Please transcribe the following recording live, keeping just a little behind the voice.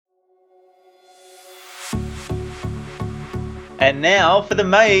And now for the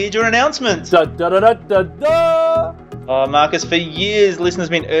major announcements. Da, da, da, da, da, da. Oh, Marcus, for years, listeners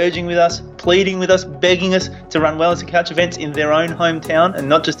have been urging with us, pleading with us, begging us to run Wellness Couch events in their own hometown and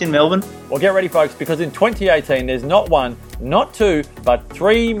not just in Melbourne. Well, get ready, folks, because in 2018, there's not one, not two, but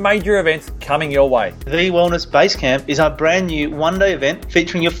three major events coming your way. The Wellness Base Camp is our brand new one-day event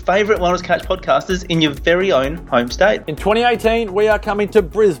featuring your favourite Wellness Couch podcasters in your very own home state. In 2018, we are coming to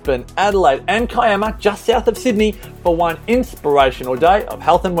Brisbane, Adelaide and Kiama, just south of Sydney, for one inspirational day of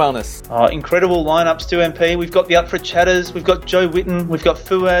health and wellness. Oh, incredible lineups to MP. We've got the Up for Chatters, we've got Joe Witten, we've got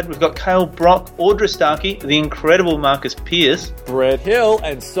Fuad, we've got Cale Brock, Audra Starkey, the incredible Marcus Pearce, Brett Hill,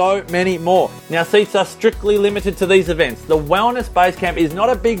 and so many more. Now, seats are strictly limited to these events. The Wellness Base Camp is not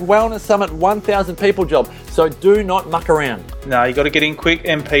a big Wellness Summit 1,000 people job, so do not muck around. No, you got to get in quick,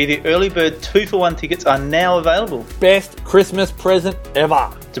 MP. The early bird 2-for-1 tickets are now available. Best Christmas present ever.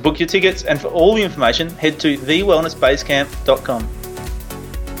 To book your tickets and for all the information, head to thewellnessbasecamp.com.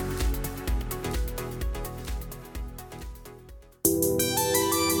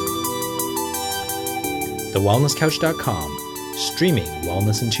 TheWellnessCouch.com, streaming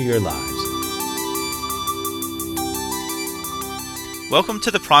wellness into your lives. Welcome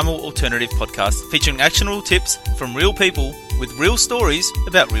to the Primal Alternative Podcast, featuring actionable tips from real people with real stories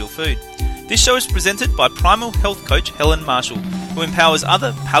about real food. This show is presented by Primal Health Coach Helen Marshall, who empowers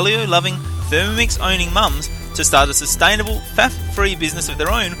other paleo-loving, Thermomix-owning mums to start a sustainable, faff-free business of their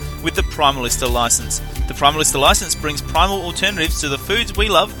own with the Primalista license. The Primalista license brings primal alternatives to the foods we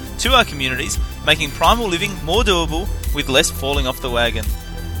love to our communities, making primal living more doable with less falling off the wagon.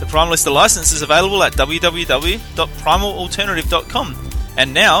 The Primalista license is available at www.primalalternative.com.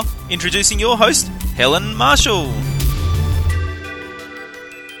 And now, introducing your host, Helen Marshall.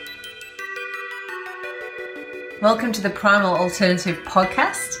 Welcome to the Primal Alternative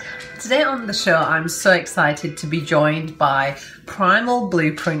Podcast. Today on the show, I'm so excited to be joined by Primal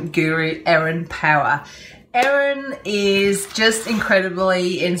Blueprint guru Erin Power. Erin is just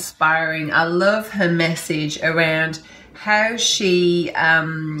incredibly inspiring. I love her message around how she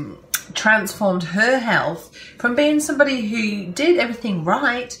transformed her health from being somebody who did everything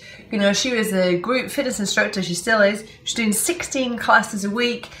right. You know, she was a group fitness instructor, she still is. She's doing 16 classes a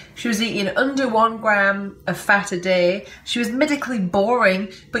week. She was eating under 1 gram of fat a day. She was medically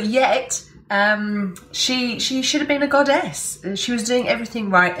boring, but yet she should have been a goddess. She was doing everything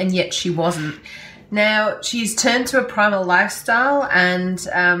right, and yet she wasn't. Now, she's turned to a primal lifestyle and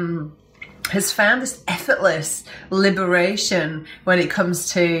has found this effortless liberation when it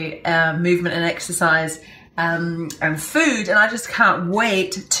comes to movement and exercise and food. And I just can't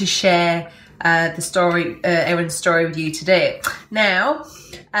wait to share Erin's story with you today. Now,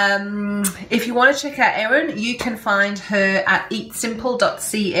 if you want to check out Erin, you can find her at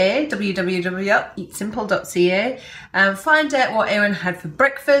eatsimple.ca, www.eatsimple.ca. Find out what Erin had for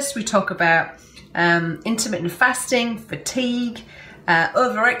breakfast. We talk about intermittent fasting, fatigue,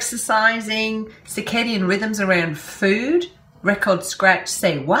 over-exercising, circadian rhythms around food, record scratch,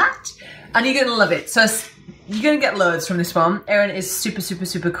 say what? And you're going to love it. So you're going to get loads from this one. Erin is super, super,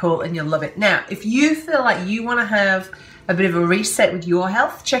 super cool and you'll love it. Now, if you feel like you want to have a bit of a reset with your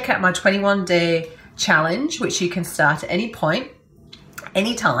health, check out my 21-day challenge, which you can start at any point,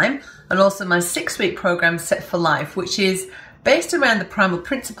 anytime, and also my 6-week program, Set for Life, which is based around the primal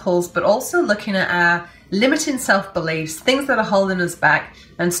principles, but also looking at our limiting self-beliefs, things that are holding us back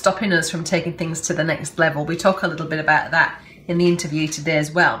and stopping us from taking things to the next level. We talk a little bit about that in the interview today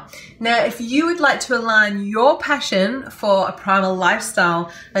as well. Now, if you would like to align your passion for a primal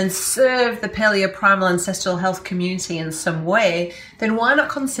lifestyle and serve the paleo primal ancestral health community in some way, then why not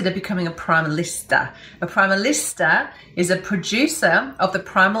consider becoming a primalista? A primalista is a producer of the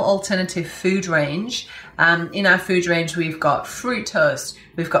primal alternative food range. In our food range, we've got fruit toast,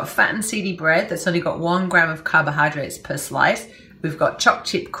 we've got fat and seedy bread that's only got 1 gram of carbohydrates per slice, we've got choc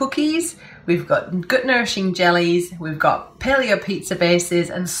chip cookies, we've got gut nourishing jellies, we've got paleo pizza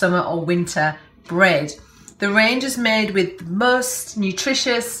bases and summer or winter bread. The range is made with the most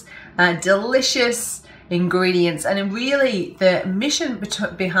nutritious, delicious ingredients, and really the mission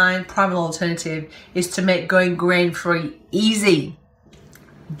behind Primal Alternative is to make going grain-free easy.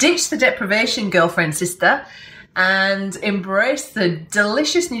 Ditch the deprivation, girlfriend, sister, and embrace the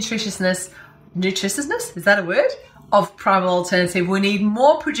delicious nutritiousness, is that a word? Of Primal Alternative. We need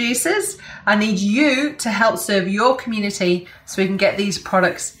more producers. I need you to help serve your community so we can get these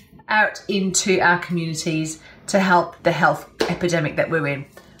products out into our communities to help the health epidemic that we're in.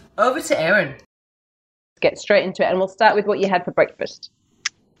 Over to Erin. Get straight into it, and we'll start with what you had for breakfast.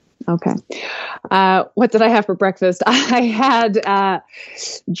 Okay. What did I have for breakfast? I had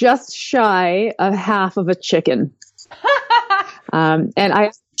just shy of half of a chicken. And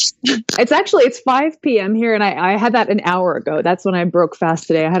it's 5 p.m. here, and I had that an hour ago. That's when I broke fast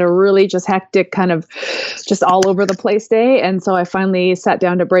today. I had a really just hectic kind of just all over the place day. And so I finally sat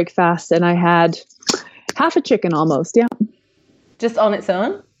down to break fast, and I had half a chicken almost. Yeah. Just on its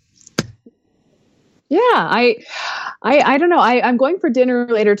own? Yeah, I don't know. I'm going for dinner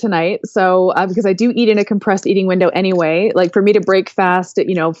later tonight. So, because I do eat in a compressed eating window anyway, like for me to break fast at,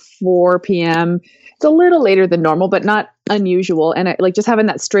 4 p.m., it's a little later than normal, but not unusual. And like just having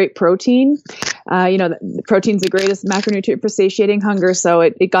that straight protein, the protein's the greatest macronutrient for satiating hunger. So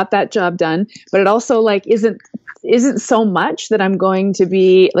it got that job done, but it also like isn't so much that I'm going to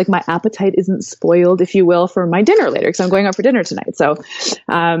be like, my appetite isn't spoiled, if you will, for my dinner later, because I'm going out for dinner tonight. So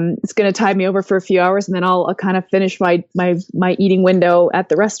it's going to tide me over for a few hours, and then I'll kind of finish my eating window at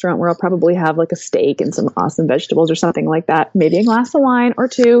the restaurant, where I'll probably have like a steak and some awesome vegetables or something like that, maybe a glass of wine or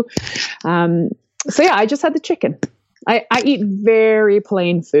two. So yeah, I just had the chicken. I eat very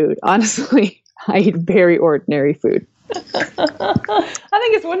plain food. Honestly, I eat very ordinary food. I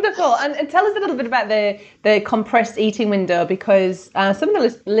think it's wonderful. And tell us a little bit about the compressed eating window, because some of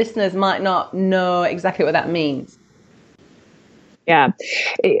the listeners might not know exactly what that means. Yeah.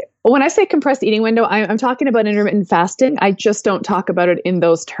 When I say compressed eating window, I'm talking about intermittent fasting. I just don't talk about it in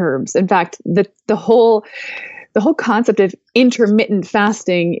those terms. In fact, the whole concept of intermittent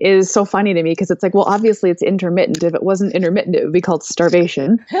fasting is so funny to me, because it's like, well, obviously it's intermittent. If it wasn't intermittent, it would be called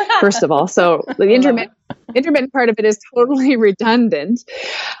starvation, first of all. So the intermittent part of it is totally redundant.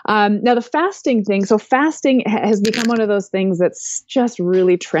 Now the fasting thing. So fasting has become one of those things that's just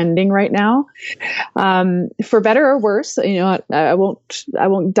really trending right now, for better or worse. I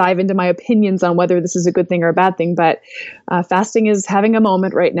won't dive into my opinions on whether this is a good thing or a bad thing, but fasting is having a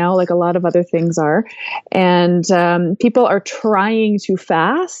moment right now, like a lot of other things are. And people are trying to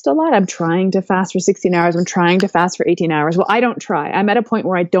fast a lot. I'm trying to fast for 16 hours. I'm trying to fast for 18 hours. Well, I don't try. I'm at a point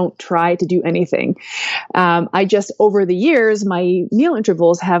where I don't try to do anything. I just, over the years, my meal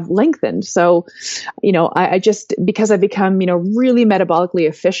intervals have lengthened. So, I just, because I've become, really metabolically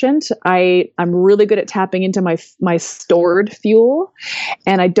efficient, I'm really good at tapping into my stored fuel,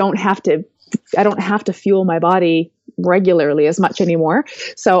 and I don't have to fuel my body regularly as much anymore.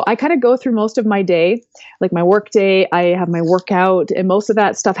 So I kind of go through most of my day, like my work day, I have my workout, and most of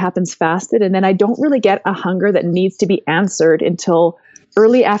that stuff happens fasted. And then I don't really get a hunger that needs to be answered until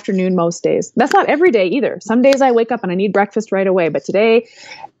early afternoon most days. That's not every day either. Some days I wake up and I need breakfast right away. But today,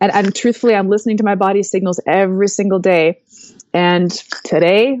 and truthfully, I'm listening to my body's signals every single day. And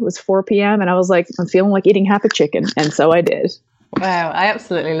today was 4 p.m. and I was like, I'm feeling like eating half a chicken. And so I did. Wow, I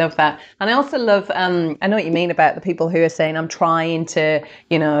absolutely love that. And I also love, I know what you mean about the people who are saying, I'm trying to,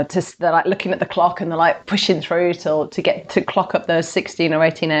 they're like looking at the clock and they're like pushing through to get to clock up those 16 or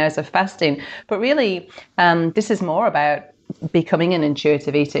 18 hours of fasting. But really, this is more about becoming an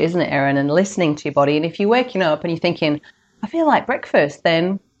intuitive eater, isn't it, Erin? And listening to your body. And if you're waking up and you're thinking, I feel like breakfast,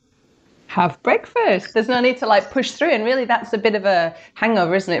 then have breakfast. There's no need to like push through. And really, that's a bit of a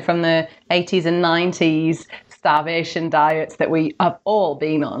hangover, isn't it, from the 80s and 90s starvation diets that we have all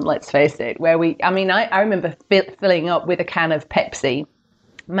been on, let's face it, where I remember filling up with a can of Pepsi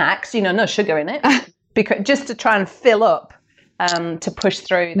Max, no sugar in it, because just to try and fill up, to push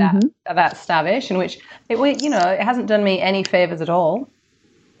through that starvation, which it hasn't done me any favors at all.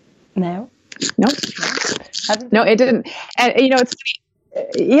 No. Nope. No, it didn't. And it's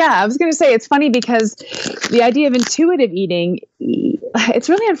yeah, I was going to say it's funny because the idea of intuitive eating, it's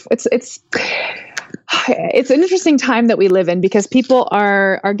really it's an interesting time that we live in, because people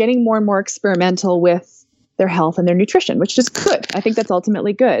are getting more and more experimental with their health and their nutrition, which is good. I think that's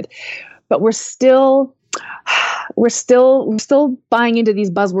ultimately good. But we're still buying into these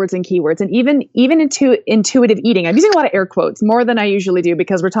buzzwords and keywords, and even into intuitive eating. I'm using a lot of air quotes, more than I usually do,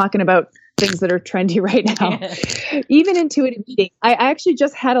 because we're talking about things that are trendy right now. Even intuitive eating. I actually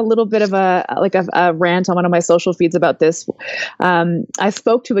just had a little bit of a rant on one of my social feeds about this. I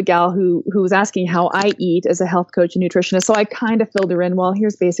spoke to a gal who was asking how I eat as a health coach and nutritionist. So I kind of filled her in. Well,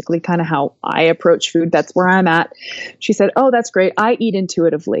 here's basically kind of how I approach food. That's where I'm at. She said, "Oh, that's great. I eat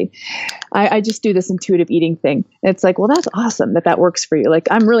intuitively. I just do this intuitive eating thing." And it's like, well, that's awesome that works for you. Like,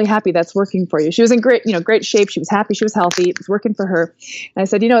 I'm really happy that's working for you. She was in great shape. She was happy. She was healthy. It was working for her. And I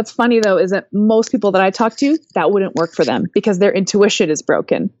said, it's funny though, is that most people that I talk to, that wouldn't work for them, because their intuition is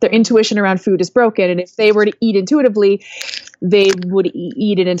broken. Their intuition around food is broken. And if they were to eat intuitively, they would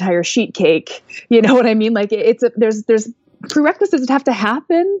eat an entire sheet cake. You know what I mean? Like there's prerequisites have to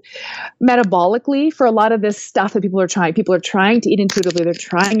happen metabolically for a lot of this stuff that people are trying. People are trying to eat intuitively. They're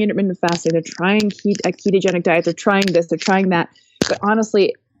trying intermittent fasting. They're trying a ketogenic diet. They're trying this. They're trying that. But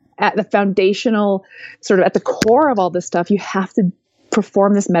honestly, at the foundational, sort of at the core of all this stuff, you have to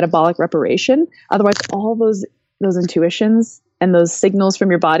perform this metabolic reparation. Otherwise, all those intuitions and those signals from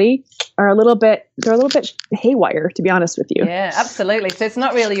your body are a little bit haywire, to be honest with you. Yeah, absolutely. So it's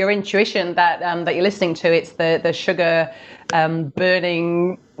not really your intuition that you're listening to. It's the sugar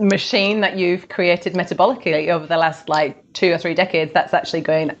burning machine that you've created metabolically over the last 2 or 3 decades. That's actually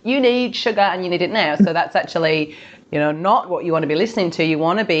going, you need sugar and you need it now. So that's actually, not what you want to be listening to. You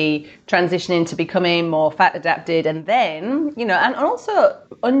want to be transitioning to becoming more fat adapted, and then, and also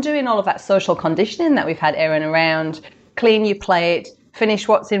undoing all of that social conditioning that we've had, Erin, around clean your plate, finish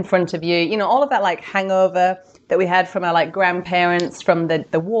what's in front of you, all of that hangover that we had from our grandparents from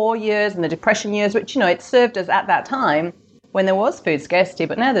the war years and the depression years, which, it served us at that time when there was food scarcity,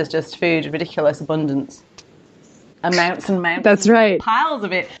 but now there's just food ridiculous abundance. Amounts and amounts. That's right. Piles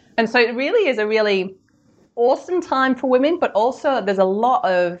of it. And so it really is a really awesome time for women, but also there's a lot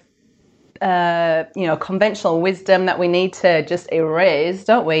of conventional wisdom that we need to just erase,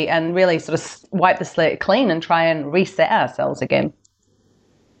 don't we? And really sort of wipe the slate clean and try and reset ourselves again.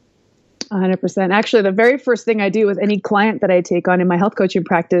 100%. Actually, the very first thing I do with any client that I take on in my health coaching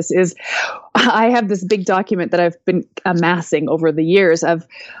practice is I have this big document that I've been amassing over the years of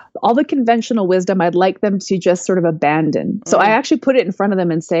all the conventional wisdom I'd like them to just sort of abandon. So I actually put it in front of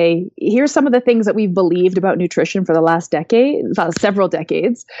them and say, here's some of the things that we've believed about nutrition for the last several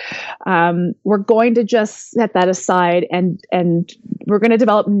decades. We're going to just set that aside and we're going to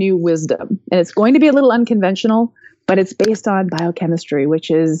develop new wisdom. And it's going to be a little unconventional, but it's based on biochemistry, which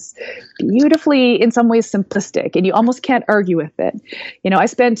is beautifully, in some ways, simplistic, and you almost can't argue with it. I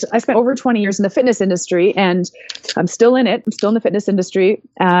spent over 20 years in the fitness industry, and I'm still in it. I'm still in the fitness industry,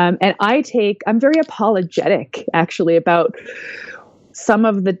 and I'm very apologetic, actually, about some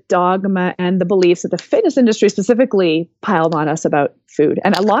of the dogma and the beliefs that the fitness industry specifically piled on us about food.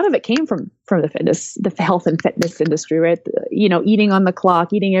 And a lot of it came from the health and fitness industry, right? Eating on the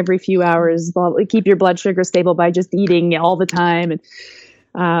clock, eating every few hours, keep your blood sugar stable by just eating all the time.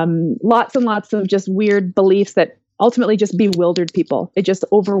 And lots and lots of just weird beliefs that ultimately just bewildered people. It just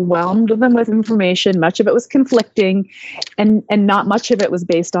overwhelmed them with information. Much of it was conflicting, and not much of it was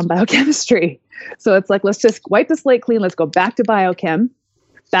based on biochemistry. So it's let's just wipe the slate clean. Let's go back to biochem,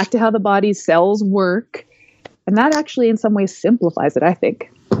 back to how the body's cells work. And that actually in some ways simplifies it, I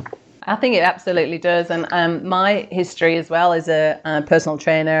think. I think it absolutely does. And my history as well is a personal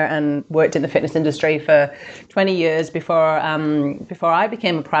trainer and worked in the fitness industry for 20 years before I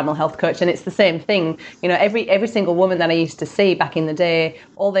became a primal health coach. And it's the same thing. Every single woman that I used to see back in the day,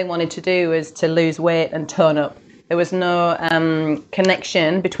 all they wanted to do was to lose weight and tone up. There was no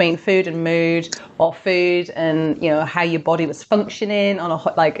connection between food and mood, or food and how your body was functioning on a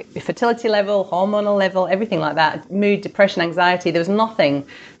fertility level, hormonal level, everything like that. Mood, depression, anxiety. There was nothing,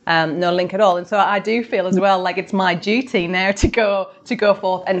 no link at all. And so I do feel as well like it's my duty now to go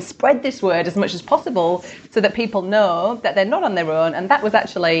forth and spread this word as much as possible, so that people know that they're not on their own. And that was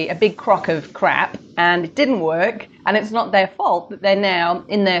actually a big crock of crap, and it didn't work. And it's not their fault that they're now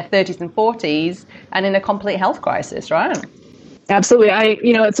in their 30s and 40s and in a complete health crisis, right? Absolutely.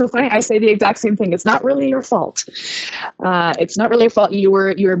 It's so funny. I say the exact same thing. It's not really your fault. It's not really your fault. You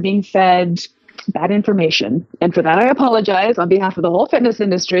were being fed bad information. And for that, I apologize on behalf of the whole fitness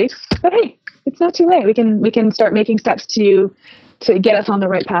industry. But hey, it's not too late. We can start making steps to get us on the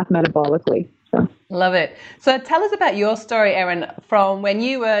right path metabolically. So. Love it. So tell us about your story, Erin, from when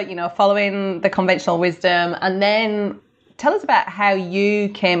you were, following the conventional wisdom, and then tell us about how you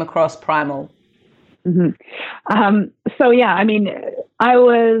came across Primal. Mm-hmm. I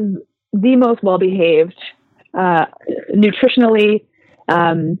was the most well-behaved, nutritionally,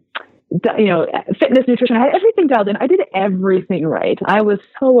 fitness, nutrition. I had everything dialed in. I did everything right. I was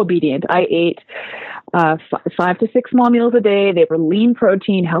so obedient. I ate 5 to 6 small meals a day. They were lean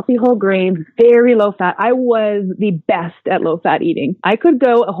protein, healthy whole grains, very low fat. I was the best at low fat eating. I could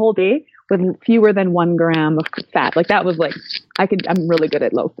go a whole day with fewer than 1 gram of fat. I'm really good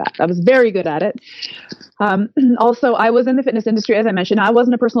at low fat. I was very good at it. Also, I was in the fitness industry, as I mentioned. I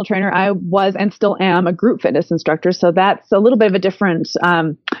wasn't a personal trainer. I was and still am a group fitness instructor. So that's a little bit of a different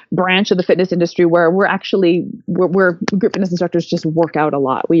branch of the fitness industry, where we're group fitness instructors just work out a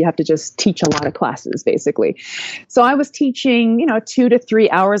lot. We have to just teach a lot of classes, basically. So I was teaching, 2 to 3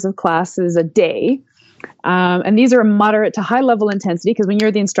 hours of classes a day. And these are moderate to high level intensity, because when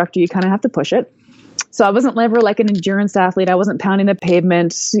you're the instructor, you kind of have to push it. So I wasn't ever like an endurance athlete. I wasn't pounding the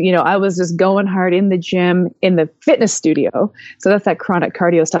pavement. I was just going hard in the gym, in the fitness studio. So that's that chronic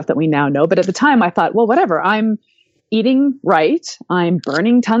cardio stuff that we now know. But at the time I thought, well, whatever, I'm eating right. I'm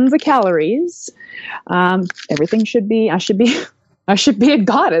burning tons of calories. Everything should be, I should be a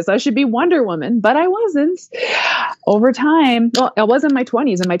goddess. I should be Wonder Woman, but I wasn't. Over time, well, I was in my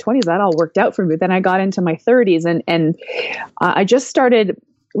 20s. In my 20s, that all worked out for me. Then I got into my 30s and I just started.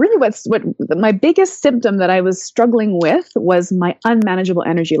 Really, what my biggest symptom that I was struggling with was my unmanageable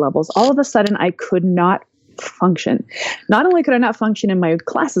energy levels. All of a sudden, I could not function. Not only could I not function in my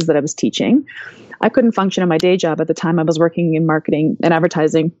classes that I was teaching, I couldn't function in my day job. At the time, I was working in marketing and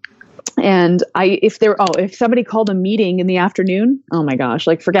advertising. And if somebody called a meeting in the afternoon, oh my gosh,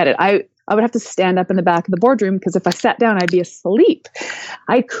 like forget it. I would have to stand up in the back of the boardroom because if I sat down, I'd be asleep.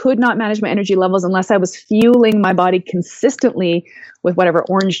 I could not manage my energy levels unless I was fueling my body consistently with whatever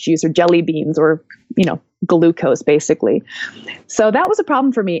orange juice or jelly beans or, glucose basically. So that was a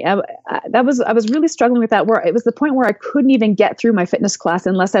problem for me. I was really struggling with that, where it was the point where I couldn't even get through my fitness class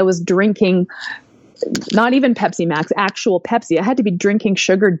unless I was drinking not even Pepsi Max, actual Pepsi. I had to be drinking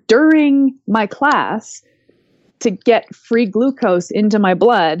sugar during my class to get free glucose into my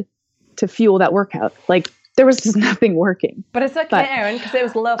blood to fuel that workout. Like there was just nothing working. But it's okay, Erin, because it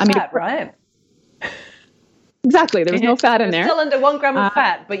was low fat, right? Exactly. There was no fat in there. Still under 1 gram of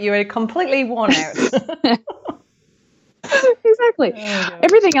fat, but you were completely worn out. Exactly.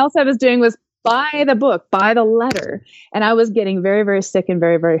 Everything else I was doing was by the book, by the letter. And I was getting very, very sick and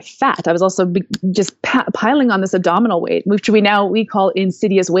very, very fat. I was also just piling on this abdominal weight, which we call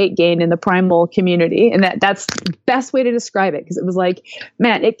insidious weight gain in the primal community. And that's the best way to describe it. Because it was like,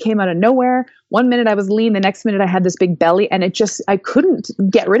 man, it came out of nowhere. 1 minute I was lean. The next minute I had this big belly and I couldn't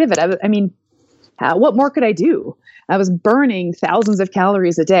get rid of it. I mean, what more could I do? I was burning thousands of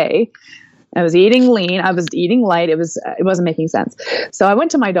calories a day. I was eating lean. I was eating light. It wasn't making sense. So I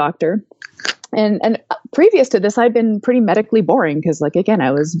went to my doctor. And previous to this, I'd been pretty medically boring because, like, again,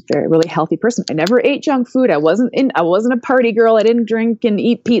 I was a really healthy person. I never ate junk food. I wasn't a party girl. I didn't drink and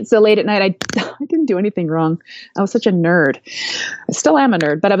eat pizza late at night. I didn't do anything wrong. I was such a nerd. I still am a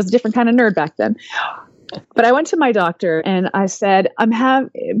nerd, but I was a different kind of nerd back then. But I went to my doctor and I said,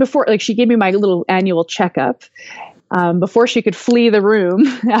 she gave me my little annual checkup before she could flee the room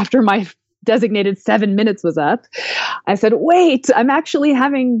after my designated 7 minutes was up. I said, wait, I'm actually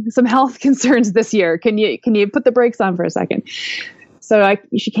having some health concerns this year. Can you put the brakes on for a second? So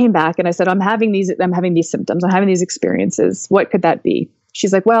she came back and I said, I'm having these symptoms. I'm having these experiences. What could that be?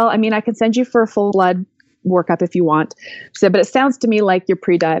 She's like, well, I mean, I can send you for a full blood workup if you want. She said, but it sounds to me like you're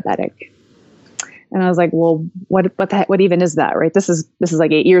pre-diabetic. And I was like, well, what even is that, right? This is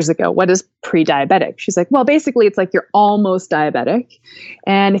like 8 years ago. What is pre-diabetic? She's like, well, basically it's like you're almost diabetic.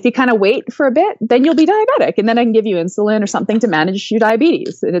 And if you kind of wait for a bit, then you'll be diabetic. And then I can give you insulin or something to manage your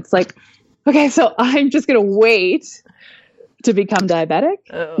diabetes. And it's like, okay, so I'm just going to wait to become diabetic?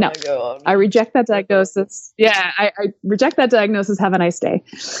 Oh no, my God. I reject that diagnosis. Yeah, I reject that diagnosis. Have a nice day.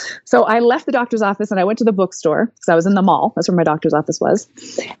 So I left the doctor's office and I went to the bookstore because I was in the mall. That's where my doctor's office was.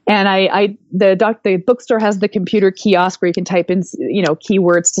 And the bookstore has the computer kiosk where you can type in,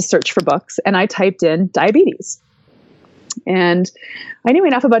 keywords to search for books. And I typed in diabetes. And I knew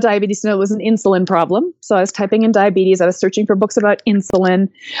enough about diabetes to know it was an insulin problem. So I was typing in diabetes. I was searching for books about insulin.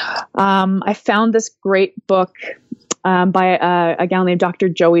 I found this great book by a gal named Dr.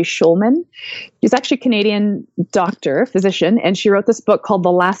 Joey Schulman. She's actually a Canadian doctor, physician, and she wrote this book called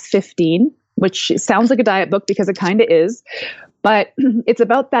The Last 15, which sounds like a diet book because it kind of is, but it's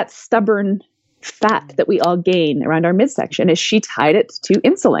about that stubborn fat that we all gain around our midsection, as she tied it to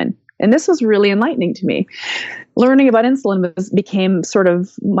insulin. And this was really enlightening to me. Learning about insulin became sort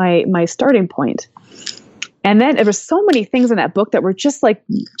of my starting point. And then there were so many things in that book that were just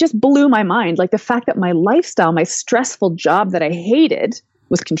blew my mind. Like the fact that my lifestyle, my stressful job that I hated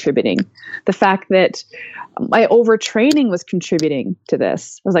was contributing. The fact that my overtraining was contributing to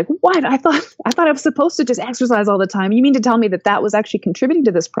this. I was like, what? I thought I was supposed to just exercise all the time. You mean to tell me that was actually contributing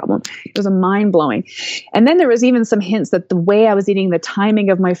to this problem? It was mind blowing. And then there was even some hints that the way I was eating, the timing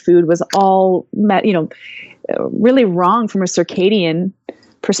of my food was all, really wrong from a circadian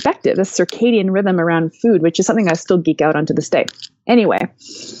perspective, the circadian rhythm around food, which is something I still geek out on to this day. Anyway,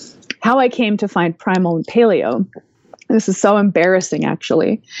 how I came to find primal and paleo, this is so embarrassing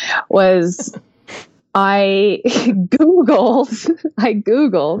actually, was I Googled,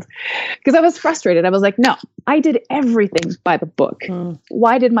 because I was frustrated. I was like, no, I did everything by the book.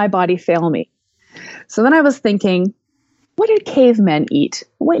 Why did my body fail me? So then I was thinking, what did cavemen eat?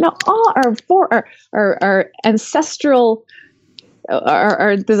 Wait, no, all our ancestral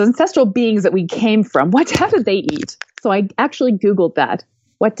are those ancestral beings that we came from. How did they eat? So I actually Googled that.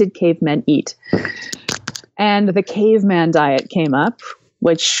 What did cavemen eat? And the caveman diet came up,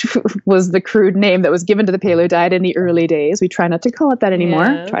 which was the crude name that was given to the paleo diet in the early days. We try not to call it that anymore.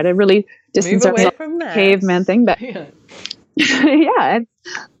 Yes. Try to really distance ourselves from the caveman thing. But yeah. And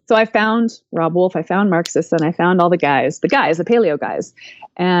so I found Robb Wolf, I found Mark Sisson, I found all the paleo guys.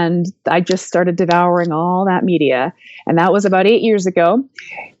 And I just started devouring all that media. And that was about 8 years ago.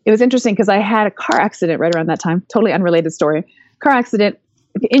 It was interesting because I had a car accident right around that time. Totally unrelated story. Car accident.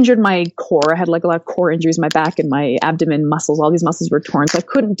 Injured my core. I had like a lot of core injuries, my back and my abdomen muscles. All these muscles were torn. So I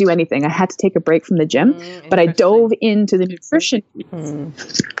couldn't do anything. I had to take a break from the gym, but I dove into the nutrition.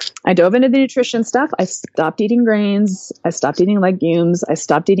 I dove into the nutrition stuff. I stopped eating grains. I stopped eating legumes. I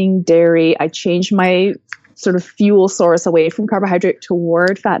stopped eating dairy. I changed my sort of fuel source away from carbohydrate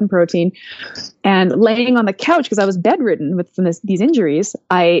toward fat and protein. And laying on the couch, because I was bedridden from these injuries,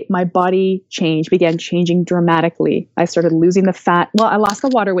 my body began changing dramatically. I started losing the fat. Well, I lost the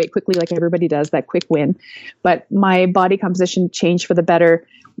water weight quickly, like everybody does, that quick win. But my body composition changed for the better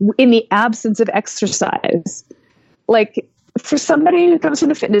in the absence of exercise. Like, for somebody who comes from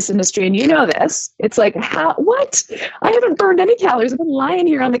the fitness industry, and you know this, it's like, what? I haven't burned any calories. I've been lying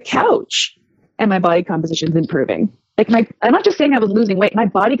here on the couch. And my body composition is improving. I'm not just saying I was losing weight. My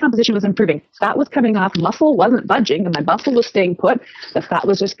body composition was improving. Fat was coming off. Muscle wasn't budging, and my muscle was staying put. The fat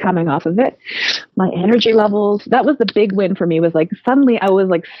was just coming off of it. My energy levels, that was the big win for me, was like suddenly I was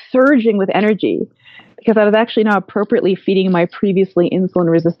like surging with energy because I was actually now appropriately feeding my previously insulin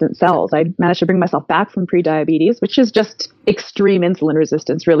resistant cells. I managed to bring myself back from pre-diabetes, which is just extreme insulin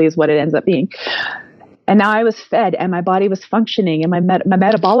resistance, really is what it ends up being. And now I was fed and my body was functioning, and my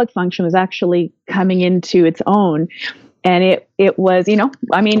metabolic function was actually coming into its own. And it was,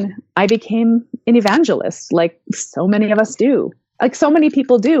 I became an evangelist, like so many of us do. Like so many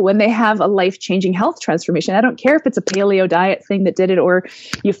people do when they have a life-changing health transformation. I don't care if it's a paleo diet thing that did it, or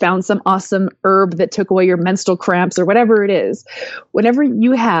you found some awesome herb that took away your menstrual cramps, or whatever it is. Whenever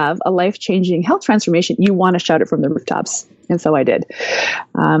you have a life-changing health transformation, you want to shout it from the rooftops. And so I did.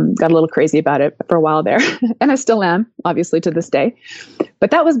 Got a little crazy about it for a while there. And I still am, obviously, to this day.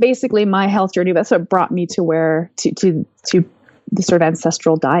 But that was basically my health journey. That's what brought me to the sort of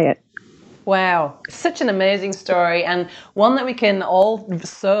ancestral diet. Wow, such an amazing story, and one that we can all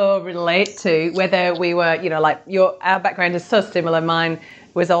so relate to, whether we were, our background is so similar. Mine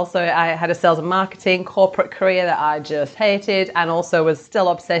was also, I had a sales and marketing corporate career that I just hated, and also was still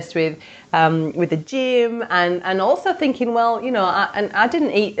obsessed with the gym, and also thinking, I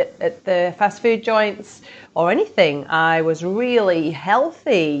didn't eat at the fast food joints or anything. I was really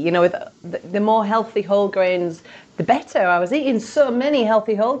healthy, with the more healthy whole grains, the better. I was eating so many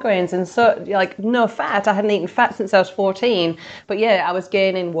healthy whole grains and so no fat. I hadn't eaten fat since I was 14, but yeah, I was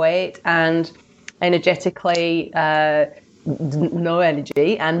gaining weight and energetically no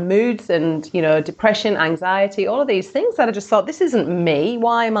energy, and moods and depression, anxiety, all of these things that I just thought, this isn't me.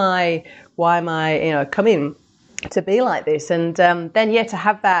 Why am I coming to be like this? And then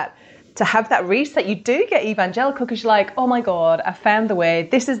to have that reset, you do get evangelical because you're like, oh my God, I found the way.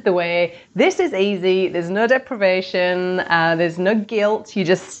 This is the way. This is easy. There's no deprivation. There's no guilt.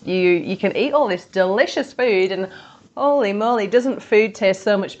 You can eat all this delicious food, and holy moly, doesn't food taste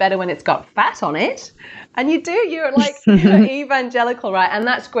so much better when it's got fat on it? And you're like evangelical, right? And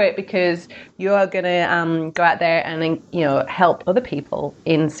that's great because you're going to go out there and, help other people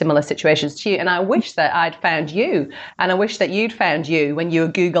in similar situations to you. And I wish that I'd found you, and I wish that you'd found you when you were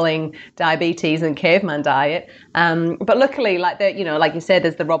Googling diabetes and caveman diet. But luckily, like you said,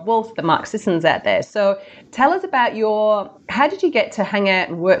 there's the Robb Wolf, the Mark Sissons out there. So tell us about how did you get to hang out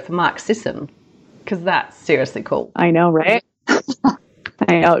and work for Mark Sisson? Because that's seriously cool. I know, right?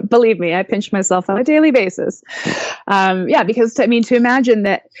 I know. Believe me, I pinch myself on a daily basis. Because to imagine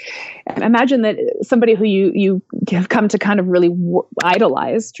that somebody who you have come to kind of really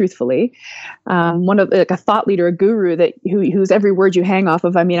idolize, truthfully, one of a thought leader, a guru whose every word you hang off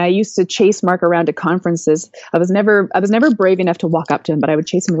of. I mean, I used to chase Mark around to conferences. I was never brave enough to walk up to him, but I would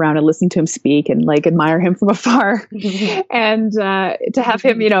chase him around and listen to him speak and admire him from afar. And to have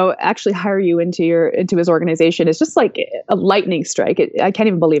him, actually hire you into his organization is just like a lightning strike. I can't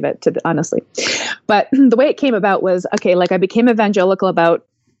even believe it, honestly. But the way it came about was, I became evangelical about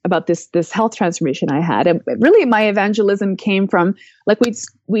this health transformation I had. And really my evangelism came from, like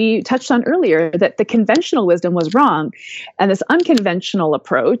we touched on earlier, that the conventional wisdom was wrong. And this unconventional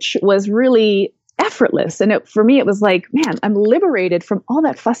approach was really effortless. And for me, it was like, man, I'm liberated from all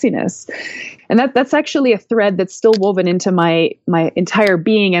that fussiness. And that's actually a thread that's still woven into my entire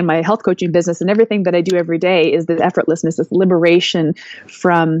being and my health coaching business, and everything that I do every day is this effortlessness, this liberation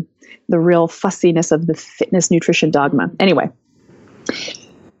from the real fussiness of the fitness nutrition dogma. Anyway,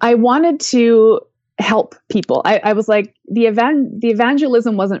 I wanted to help people. I was like, the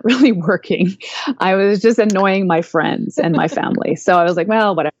evangelism wasn't really working. I was just annoying my friends and my family. So I was like,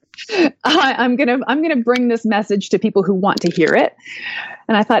 well, whatever. I'm gonna bring this message to people who want to hear it.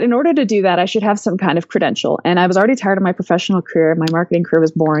 And I thought, in order to do that, I should have some kind of credential. And I was already tired of my professional career. My marketing career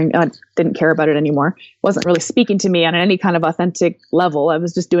was boring. I didn't care about it anymore. It wasn't really speaking to me on any kind of authentic level. I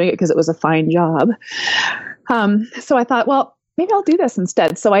was just doing it because it was a fine job. So I thought, well, maybe I'll do this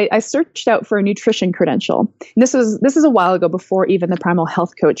instead. So I searched out for a nutrition credential. And this is a while ago, before even the Primal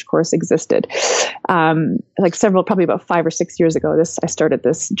Health Coach course existed. Probably about 5 or 6 years ago, I started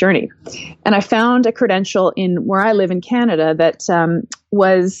this journey. And I found a credential in where I live in Canada that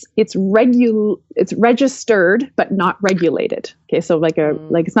it's registered but not regulated. Okay, so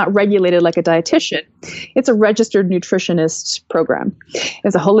it's not regulated like a dietitian. It's a registered nutritionist program.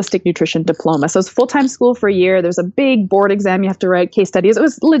 It's a holistic nutrition diploma. So it's full-time school for a year. There's a big board exam you have to write, case studies. It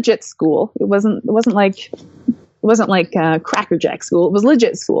was legit school. It wasn't like Cracker Jack school. It was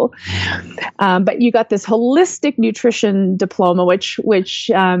legit school. But you got this holistic nutrition diploma, which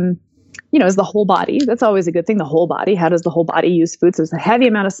is the whole body. That's always a good thing. The whole body. How does the whole body use food? So there's a heavy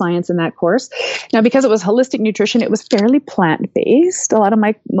amount of science in that course. Now, because it was holistic nutrition, it was fairly plant-based.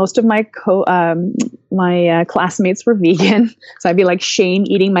 Most of my classmates were vegan. So I'd be like Shane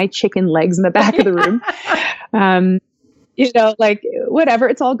eating my chicken legs in the back of the room. Whatever,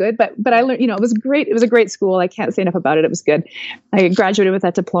 it's all good. But I learned, it was great. It was a great school. I can't say enough about it. It was good. I graduated with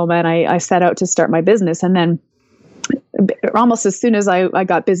that diploma, and I set out to start my business. And then almost as soon as I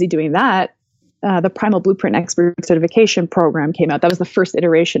got busy doing that, the Primal Blueprint Expert Certification Program came out. That was the first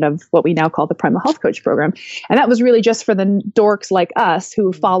iteration of what we now call the Primal Health Coach Program. And that was really just for the dorks like us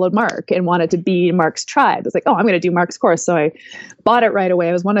who followed Mark and wanted to be Mark's tribe. It was like, oh, I'm going to do Mark's course. So I bought it right away.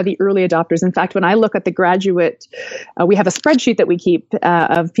 I was one of the early adopters. In fact, when I look at the graduate, we have a spreadsheet that we keep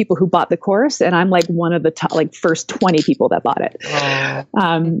of people who bought the course. And I'm like one of the top, first 20 people that bought it.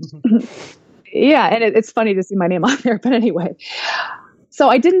 Yeah, and it's funny to see my name on there. But anyway, so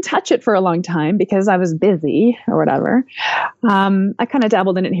I didn't touch it for a long time because I was busy or whatever. I kind of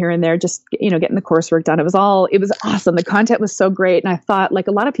dabbled in it here and there, just getting the coursework done. It was awesome. The content was so great, and I thought, like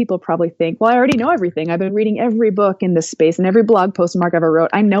a lot of people probably think, well, I already know everything. I've been reading every book in this space and every blog post Mark ever wrote.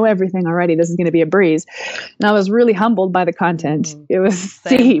 I know everything already. This is going to be a breeze. And I was really humbled by the content. It was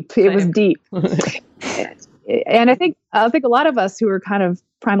deep. It was deep. And I think a lot of us who are kind of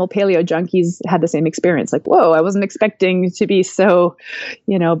primal paleo junkies had the same experience. Like, whoa, I wasn't expecting to be so,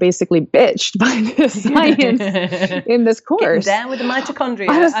 basically bitched by this science in this course. Getting down with the mitochondria.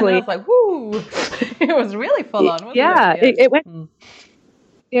 Honestly. And I was like, whoo, it was really full on, wasn't it? It went.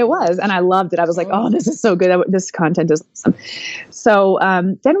 It was, and I loved it. I was like, oh, this is so good. This content is awesome. So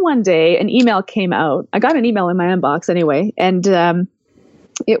then one day an email came out. I got an email in my inbox anyway, and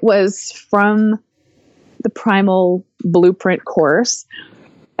it was from the Primal Blueprint course.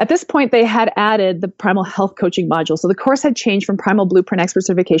 At this point, they had added the Primal Health Coaching module. So the course had changed from Primal Blueprint Expert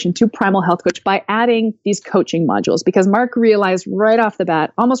Certification to Primal Health Coach by adding these coaching modules, because Mark realized right off the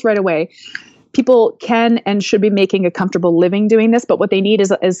bat, almost right away, people can and should be making a comfortable living doing this, but what they need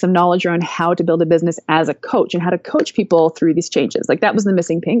is some knowledge around how to build a business as a coach and how to coach people through these changes. Like, that was the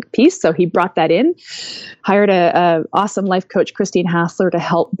missing piece. So he brought that in, hired a awesome life coach, Christine Hassler, to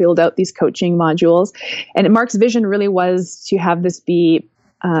help build out these coaching modules. And Mark's vision really was to have this be,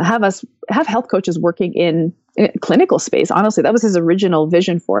 have health coaches working in clinical space. Honestly, that was his original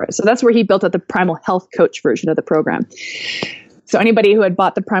vision for it. So that's where he built out the Primal Health Coach version of the program. So anybody who had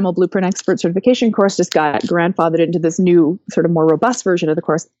bought the Primal Blueprint Expert Certification course just got grandfathered into this new, sort of more robust version of the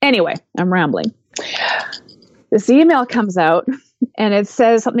course. Anyway, I'm rambling. This email comes out and it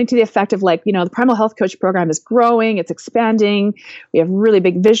says something to the effect of the Primal Health Coach program is growing, it's expanding. We have really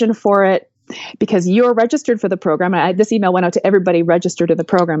big vision for it because you're registered for the program. This email went out to everybody registered in the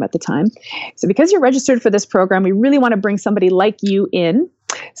program at the time. So because you're registered for this program, we really want to bring somebody like you in.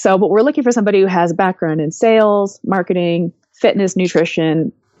 But we're looking for somebody who has a background in sales, marketing, fitness,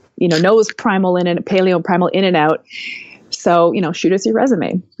 nutrition, knows primal in and paleo primal in and out. So, shoot us your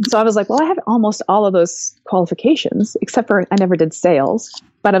resume. So I was like, well, I have almost all of those qualifications, except for I never did sales.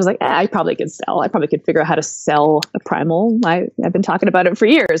 But I was like, I probably could sell. I probably could figure out how to sell a primal. I've been talking about it for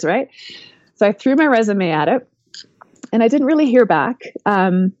years, right? So I threw my resume at it, and I didn't really hear back.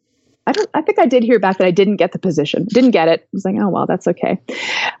 I I think I did hear back that I didn't get the position. Didn't get it. I was like, oh, well, that's okay.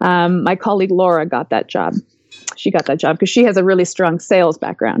 My colleague Laura got that job. She got that job because she has a really strong sales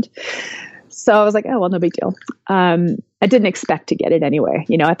background. So I was like, oh, well, no big deal. I didn't expect to get it anyway.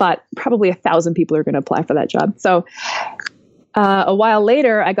 I thought probably 1,000 people are going to apply for that job. So a while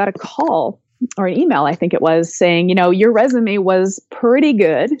later, I got a call or an email, I think it was, saying, your resume was pretty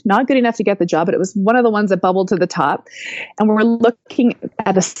good, not good enough to get the job, but it was one of the ones that bubbled to the top. And we're looking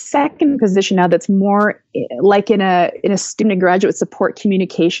at a second position now that's more like in a student and graduate support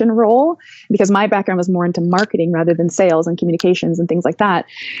communication role, because my background was more into marketing rather than sales and communications and things like that.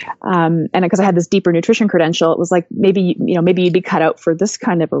 And because I had this deeper nutrition credential, it was like, maybe you'd be cut out for this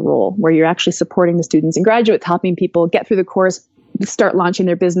kind of a role where you're actually supporting the students and graduates, helping people get through the course, start launching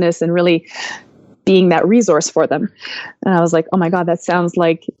their business, and really being that resource for them. And I was like, oh my God, that sounds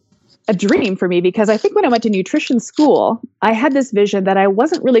like a dream for me, because I think when I went to nutrition school, I had this vision that I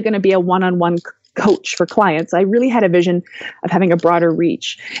wasn't really going to be a one-on-one coach for clients. I really had a vision of having a broader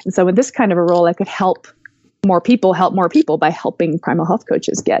reach. And so with this kind of a role, I could help more people by helping Primal Health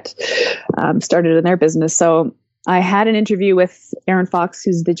coaches get started in their business. So I had an interview with Aaron Fox,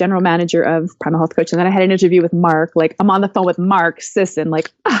 who's the general manager of Primal Health Coach. And then I had an interview with Mark, I'm on the phone with Mark Sisson,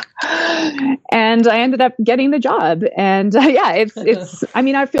 and I ended up getting the job. And it's,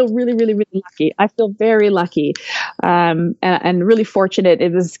 I feel really, really, really lucky. I feel very lucky, and really fortunate.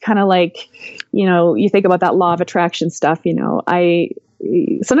 It was kind of like, you think about that law of attraction stuff,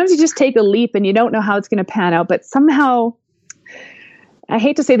 sometimes you just take a leap and you don't know how it's going to pan out, but somehow, I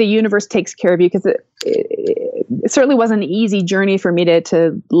hate to say the universe takes care of you, because it certainly wasn't an easy journey for me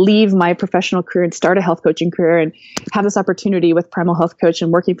to leave my professional career and start a health coaching career and have this opportunity with Primal Health Coach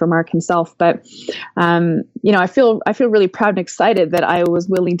and working for Mark himself. But, I feel really proud and excited that I was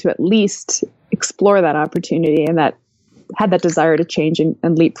willing to at least explore that opportunity and that had that desire to change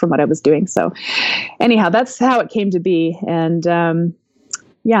and leap from what I was doing. So anyhow, that's how it came to be. And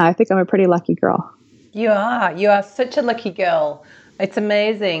I think I'm a pretty lucky girl. You are such a lucky girl. It's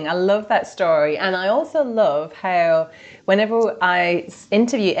amazing. I love that story. And I also love how whenever I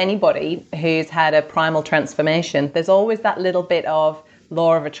interview anybody who's had a primal transformation, there's always that little bit of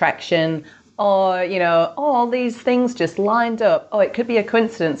law of attraction, or, all these things just lined up. Oh, it could be a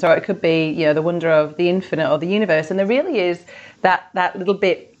coincidence, or it could be, the wonder of the infinite or the universe. And there really is that little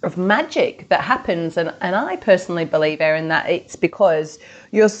bit of magic that happens. And I personally believe, Erin, that it's because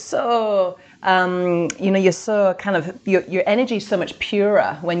you're so... you're so kind of, your energy is so much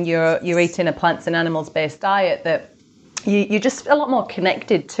purer when you're eating a plants and animals based diet, that you're just a lot more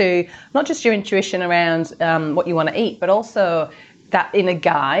connected to not just your intuition around what you want to eat, but also that inner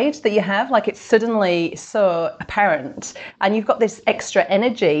guide that you have. Like, it's suddenly so apparent, and you've got this extra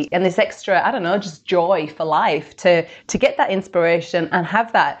energy and this extra, just joy for life to get that inspiration and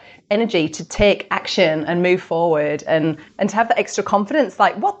have that energy to take action and move forward and to have that extra confidence,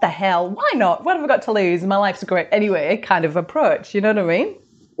 like, what the hell, why not? What have I got to lose? My life's great anyway, kind of approach. You know what I mean?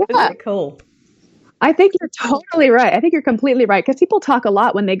 Yeah. Isn't it cool? I think you're totally right. I think you're completely right, because people talk a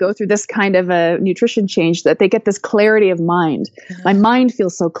lot when they go through this kind of a nutrition change that they get this clarity of mind. Mm-hmm. My mind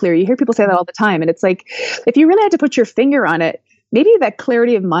feels so clear. You hear people say that all the time. And it's like, if you really had to put your finger on it, maybe that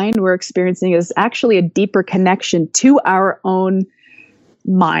clarity of mind we're experiencing is actually a deeper connection to our own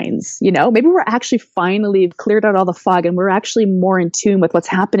minds. Maybe we're actually finally cleared out all the fog, and we're actually more in tune with what's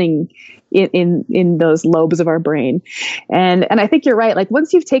happening in those lobes of our brain. And I think you're right. Like,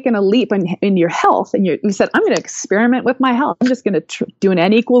 once you've taken a leap in your health, and you said, I'm going to experiment with my health. I'm just going to do an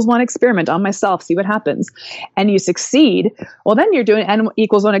N=1 experiment on myself, see what happens. And you succeed. Well, then you're doing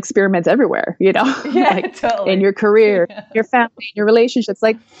N=1 experiments everywhere, Yeah, totally. In your career, your family, your relationships.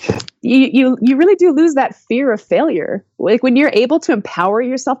 Like, you really do lose that fear of failure. Like, when you're able to empower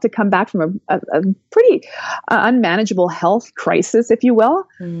yourself to come back from a pretty unmanageable health crisis, if you will,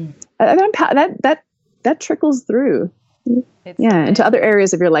 that trickles through. Into other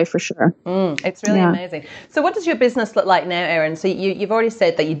areas of your life for sure. It's really amazing. So what does your business look like now, Erin? So you've already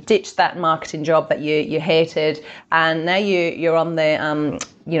said that you ditched that marketing job that you hated, and now you're on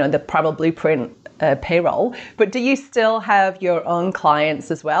the Primal Blueprint payroll. But do you still have your own clients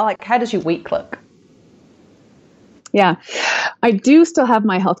as well? Like, how does your week look? Yeah, I do still have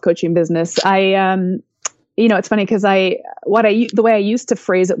my health coaching business. It's funny because the way I used to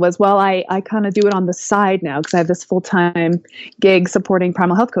phrase it was, well, I kind of do it on the side now because I have this full-time gig supporting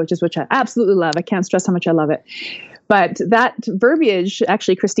Primal Health Coaches, which I absolutely love. I can't stress how much I love it. But that verbiage,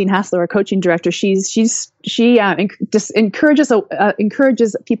 actually, Christine Hassler, our coaching director, she just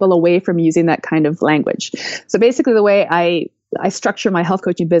encourages people away from using that kind of language. So basically, the way I I structure my health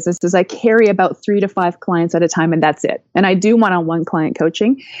coaching business is I carry about 3 to 5 clients at a time, and that's it. And I do one-on-one client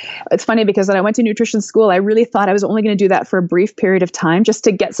coaching. It's funny because when I went to nutrition school, I really thought I was only going to do that for a brief period of time just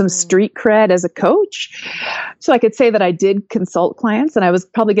to get some street cred as a coach. So I could say that I did consult clients, and I was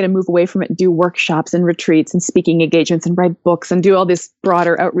probably going to move away from it and do workshops and retreats and speaking engagements and write books and do all this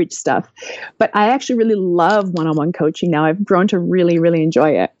broader outreach stuff. But I actually really love one-on-one coaching now. I've grown to really, really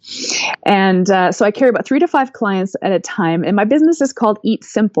enjoy it. And so I carry about 3 to 5 clients at a time. And my business is called Eat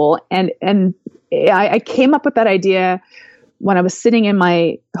Simple. And I came up with that idea when I was sitting in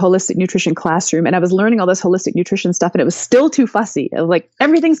my holistic nutrition classroom and I was learning all this holistic nutrition stuff, and it was still too fussy. It was like,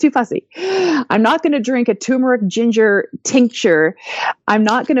 everything's too fussy. I'm not going to drink a turmeric ginger tincture. I'm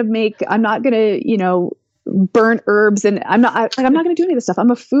not going to, burn herbs, and I'm not going to do any of this stuff.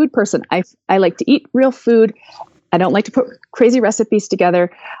 I'm a food person. I like to eat real food. I don't like to put crazy recipes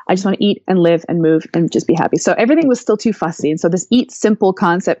together. I just want to eat and live and move and just be happy. So everything was still too fussy. And so this Eat Simple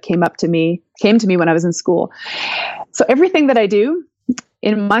concept came to me when I was in school. So everything that I do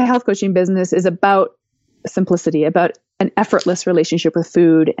in my health coaching business is about simplicity, about an effortless relationship with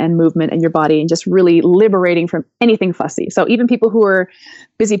food and movement and your body, and just really liberating from anything fussy. So even people who are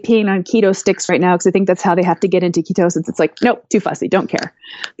busy peeing on keto sticks right now because they think that's how they have to get into ketosis, it's like, nope, too fussy, don't care.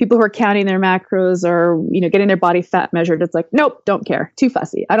 People who are counting their macros or getting their body fat measured, it's like, nope, don't care, too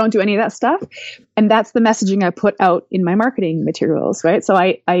fussy. I don't do any of that stuff. And that's the messaging I put out in my marketing materials, right? So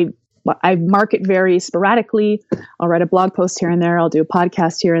I market very sporadically. I'll write a blog post here and there. I'll do a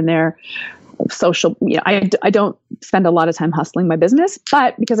podcast here and there. Social, I don't spend a lot of time hustling my business,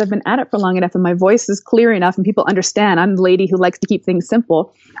 but because I've been at it for long enough and my voice is clear enough and people understand I'm the lady who likes to keep things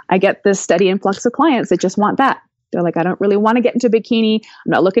simple, I get this steady influx of clients that just want that. They're like, I don't really want to get into a bikini. I'm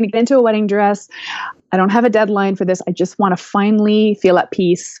not looking to get into a wedding dress. I don't have a deadline for this. I just want to finally feel at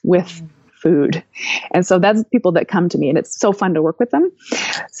peace with food. And so that's people that come to me, and it's so fun to work with them.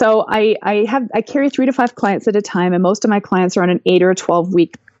 So I carry 3 to 5 clients at a time, and most of my clients are on an 8 or a 12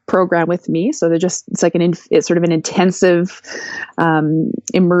 week program with me. So it's sort of an intensive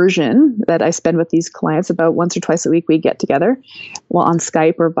immersion that I spend with these clients. About once or twice a week we get together, on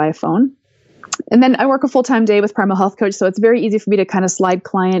Skype or by phone. And then I work a full-time day with Primal Health Coach. So it's very easy for me to kind of slide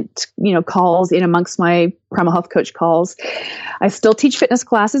client, calls in amongst my Primal Health Coach calls. I still teach fitness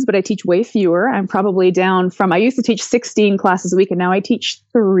classes, but I teach way fewer. I'm probably down from, I used to teach 16 classes a week, and now I teach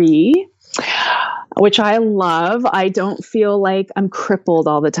 3. Which I love. I don't feel like I'm crippled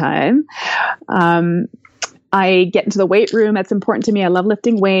all the time. I get into the weight room. That's important to me. I love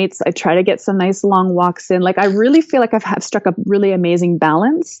lifting weights. I try to get some nice long walks in. Like, I really feel like I've struck a really amazing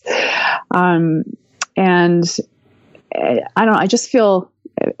balance. And I just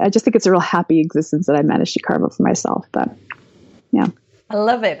think it's a real happy existence that I managed to carve out for myself. But yeah. I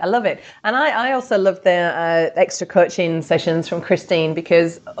love it. And I also love the extra coaching sessions from Christine,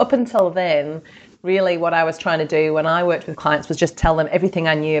 because up until then, really what I was trying to do when I worked with clients was just tell them everything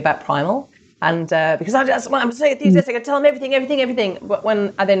I knew about Primal. And because I'm so enthusiastic, I tell them everything. But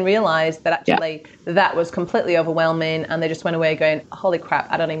when I then realized that actually that was completely overwhelming, and they just went away going, holy crap,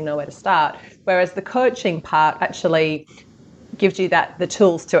 I don't even know where to start. Whereas the coaching part actually gives you the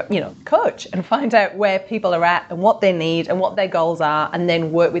tools to, coach and find out where people are at and what they need and what their goals are, and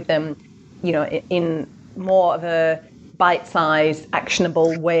then work with them, in more of a bite-sized,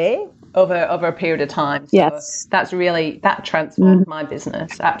 actionable way over a period of time. So yes. that transformed my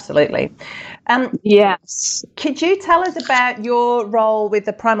business. Absolutely. Yes. Could you tell us about your role with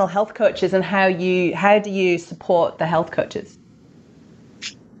the Primal Health Coaches and how do you support the health coaches?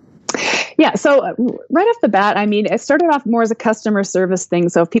 Yeah. So right off the bat, it started off more as a customer service thing.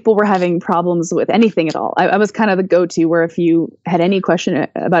 So if people were having problems with anything at all, I was kind of the go-to, where if you had any question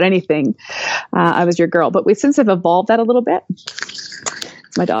about anything, I was your girl. But we since have evolved that a little bit.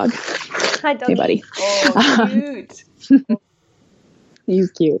 It's my dog. Hi, doggy. Hey, buddy. Oh, cute. He's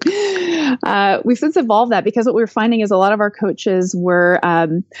cute. We've since evolved that, because what we were finding is a lot of our coaches were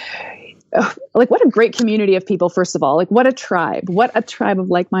what a great community of people, first of all. Like, what a tribe of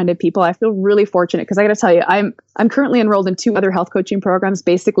like-minded people. I feel really fortunate, because I got to tell you, I'm currently enrolled in 2 other health coaching programs,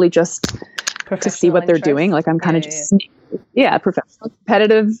 basically just to see what they're doing. Like, I'm kind of just professional,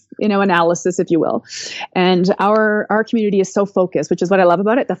 competitive, analysis, if you will. And our community is so focused, which is what I love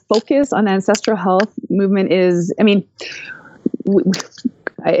about it. The focus on the ancestral health movement is,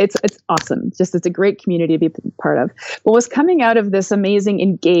 it's awesome. It's a great community to be part of. But what's coming out of this amazing,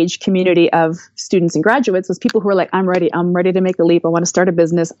 engaged community of students and graduates was people who are like, I'm ready to make a leap. I want to start a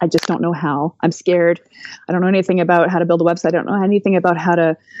business. I just don't know how. I'm scared. I don't know anything about how to build a website. I don't know anything about how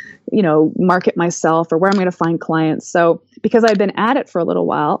to, market myself or where I'm going to find clients. So because I've been at it for a little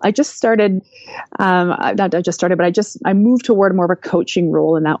while, I just started, I moved toward more of a coaching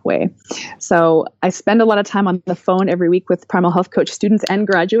role in that way. So I spend a lot of time on the phone every week with Primal Health Coach students and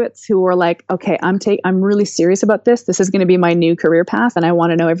graduates who are like, okay, I'm really serious about this. This is going to be my new career path. And I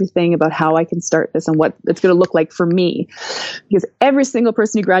want to know everything about how I can start this and what it's going to look like for me. Because every single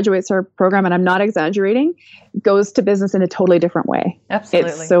person who graduates our program, and I'm not exaggerating, goes to business in a totally different way.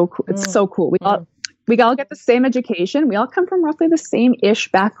 Absolutely. It's so cool. It's so cool. We all get the same education. We all come from roughly the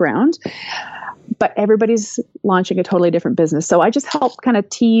same-ish background, but everybody's launching a totally different business. So I just help kind of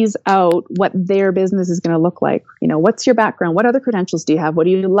tease out what their business is going to look like. You know, what's your background? What other credentials do you have? What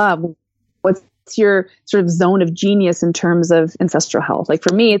do you love? What's your sort of zone of genius in terms of ancestral health? Like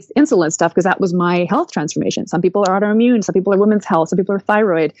for me, it's insulin stuff because that was my health transformation. Some people are autoimmune. Some people are women's health. Some people are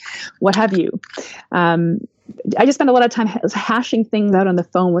thyroid, what have you. I just spend a lot of time hashing things out on the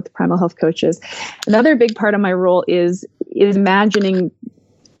phone with Primal Health coaches. Another big part of my role is imagining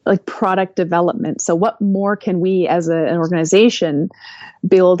like product development. So what more can we as an organization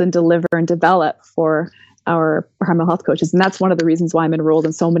build and deliver and develop for our Primal Health coaches? And that's one of the reasons why I'm enrolled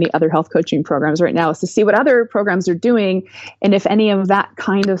in so many other health coaching programs right now, is to see what other programs are doing and if any of that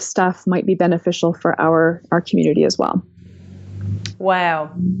kind of stuff might be beneficial for our community as well.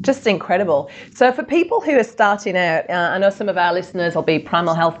 Wow, just incredible. So for people who are starting out, I know some of our listeners will be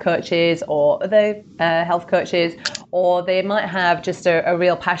Primal Health coaches or other health coaches, or they might have just a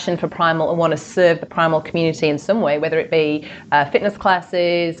real passion for Primal and want to serve the Primal community in some way, whether it be fitness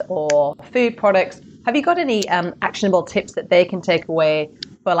classes or food products. Have you got any actionable tips that they can take away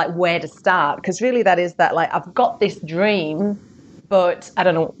for like where to start? Because really that is that, like, I've got this dream, but I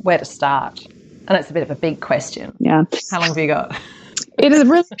don't know where to start. And it's a bit of a big question. Yeah. How long have you got? It is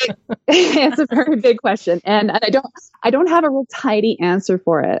really big. It's a very big question. And I don't have a real tidy answer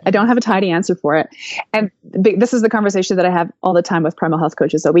for it. And this is the conversation that I have all the time with Primal Health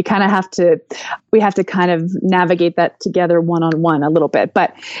coaches. So we have to kind of navigate that together one-on-one a little bit.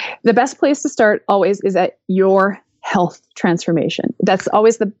 But the best place to start always is at your health transformation. That's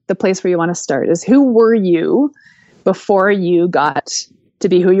always the place where you want to start, is who were you before you got to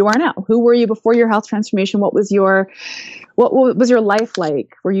be who you are now? Who were you before your health transformation? What was your life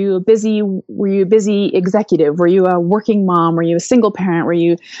like? Were you a busy executive? Were you a working mom? Were you a single parent?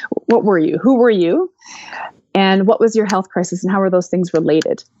 What were you? Who were you? And what was your health crisis, and how were those things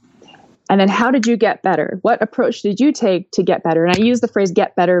related? And then how did you get better? What approach did you take to get better? And I use the phrase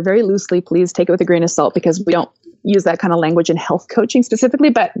get better very loosely. Please take it with a grain of salt, because we don't use that kind of language in health coaching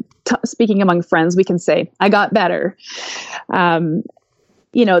specifically, but speaking among friends, we can say, I got better.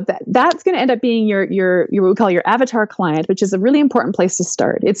 That's going to end up being your what we call your avatar client, which is a really important place to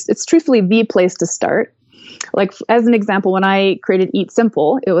start. It's truthfully the place to start. Like, as an example, when I created Eat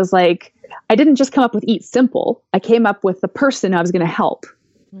Simple, it was like, I didn't just come up with Eat Simple. I came up with the person I was going to help.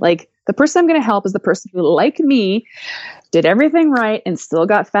 Like, the person I'm going to help is the person who, like me, did everything right and still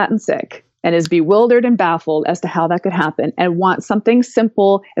got fat and sick, and is bewildered and baffled as to how that could happen, and wants something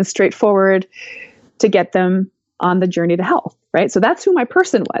simple and straightforward to get them on the journey to health, right? So that's who my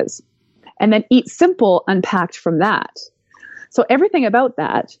person was. And then Eat Simple unpacked from that. So everything about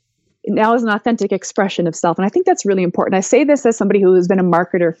that now is an authentic expression of self. And I think that's really important. I say this as somebody who has been a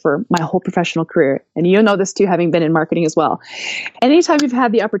marketer for my whole professional career. And you know this too, having been in marketing as well. Anytime as a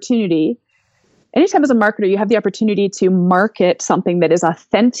marketer, you have the opportunity to market something that is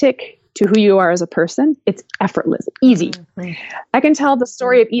authentic to who you are as a person, it's effortless, easy. Mm-hmm. I can tell the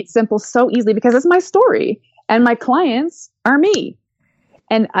story of Eat Simple so easily because it's my story. And my clients are me.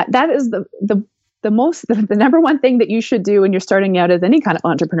 And that is the number one thing that you should do when you're starting out as any kind of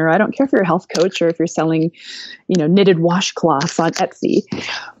entrepreneur. I don't care if you're a health coach or if you're selling, knitted washcloths on Etsy.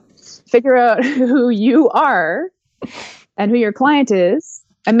 Figure out who you are and who your client is,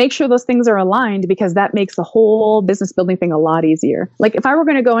 and make sure those things are aligned, because that makes the whole business building thing a lot easier. Like, if I were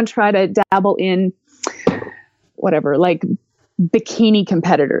going to go and try to dabble in whatever, like bikini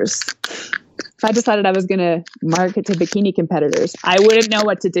competitors, if I decided I was going to market to bikini competitors, I wouldn't know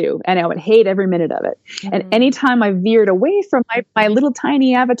what to do, and I would hate every minute of it. Mm-hmm. And anytime I veered away from my little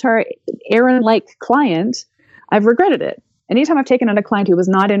tiny avatar, Erin-like client, I've regretted it. Anytime I've taken on a client who was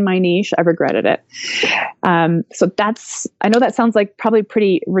not in my niche, I've regretted it. So I know that sounds like probably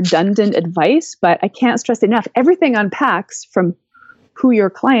pretty redundant advice, but I can't stress it enough. Everything unpacks from who your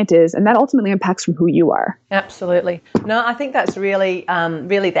client is, and that ultimately impacts from who you are. Absolutely. No, I think that's really,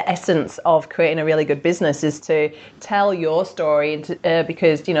 really the essence of creating a really good business, is to tell your story,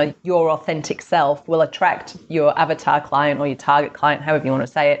 because your authentic self will attract your avatar client or your target client, however you want to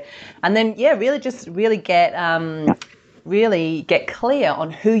say it, and then really get really get clear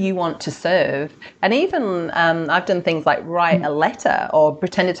on who you want to serve. And even I've done things like write a letter or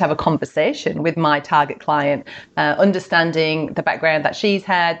pretended to have a conversation with my target client, understanding the background that she's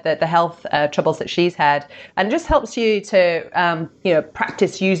had, the health troubles that she's had. And it just helps you to,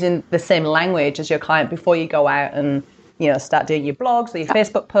 practice using the same language as your client before you go out and, start doing your blogs or your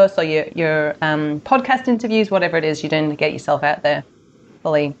Facebook posts or your podcast interviews, whatever it is you're doing to get yourself out there.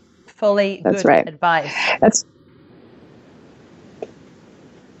 Fully That's good right. advice. That's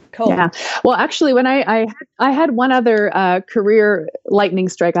cool. Yeah. Well, actually, when I had one other career lightning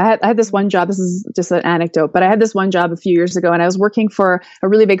strike. I had this one job. This is just an anecdote, but I had this one job a few years ago, and I was working for a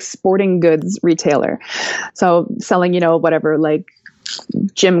really big sporting goods retailer. So selling, whatever, like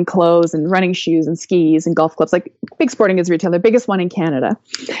gym clothes and running shoes and skis and golf clubs, like big sporting goods retailer, biggest one in Canada.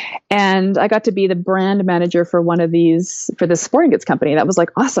 And I got to be the brand manager for one of these, for this sporting goods company. That was like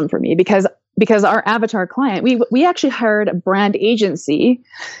awesome for me because our avatar client, we actually hired a brand agency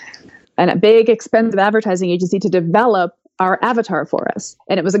and a big expensive advertising agency to develop our avatar for us.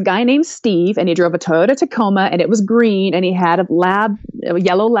 And it was a guy named Steve, and he drove a Toyota Tacoma, and it was green, and he had a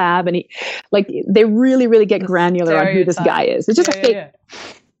yellow lab, and they really, really get granular on who this guy is. It's just a fake.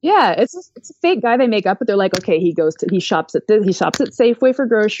 Yeah, it's a fake guy they make up, but they're like, okay, he shops at Safeway for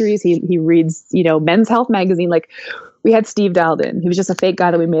groceries. He reads, Men's Health magazine. Like, we had Steve dialed in. He was just a fake guy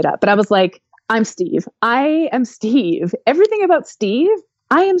that we made up. But I was like, I'm Steve. I am Steve. Everything about Steve,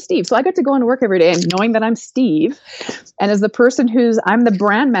 I am Steve. So I got to go into work every day and knowing that I'm Steve. And as the person I'm the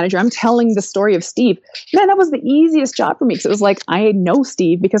brand manager, I'm telling the story of Steve. Man, that was the easiest job for me because it was like, I know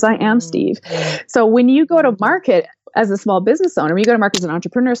Steve because I am Steve. So when you go to market as a small business owner, when you go to market as an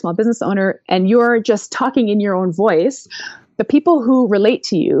entrepreneur, small business owner, and you're just talking in your own voice, the people who relate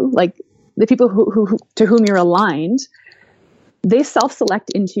to you, like the people who to whom you're aligned, they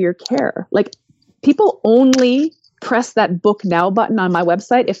self-select into your care. Like, people only press that book now button on my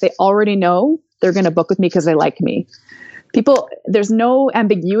website if they already know they're going to book with me because they like me. There's no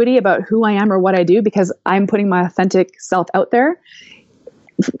ambiguity about who I am or what I do because I'm putting my authentic self out there.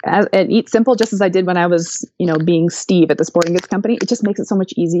 And Eat Simple, just as I did when I was, being Steve at the sporting goods company, it just makes it so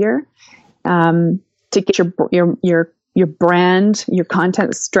much easier to get your brand, your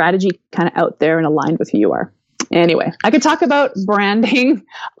content strategy kind of out there and aligned with who you are. Anyway, I could talk about branding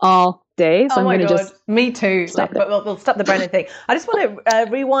all day, so I'm going to just me too. But we'll stop the branding thing. I just want to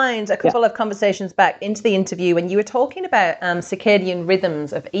rewind a couple of conversations back into the interview when you were talking about circadian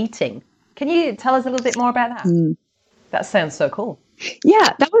rhythms of eating. Can you tell us a little bit more about that? That sounds so cool. Yeah,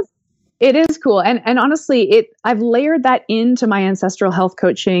 it is cool. And honestly, I've layered that into my ancestral health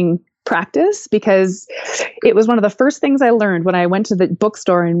coaching practice because it was one of the first things I learned when I went to the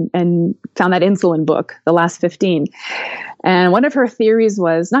bookstore and found that insulin book, The Last 15. And one of her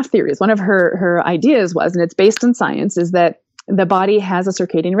one of her ideas was, and it's based in science, is that the body has a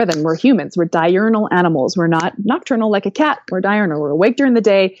circadian rhythm. We're humans. We're diurnal animals. We're not nocturnal like a cat. We're diurnal. We're awake during the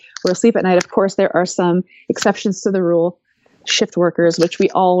day. We're asleep at night. Of course, there are some exceptions to the rule. Shift workers, which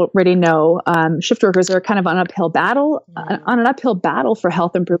we already know, shift workers are kind of on an uphill battle for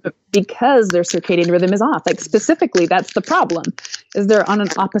health improvement because their circadian rhythm is off. Like, specifically, that's the problem, is they're on an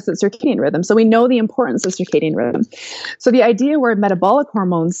opposite circadian rhythm. So we know the importance of circadian rhythm. So the idea where metabolic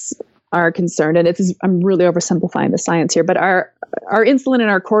hormones are concerned, and I'm really oversimplifying the science here, but our insulin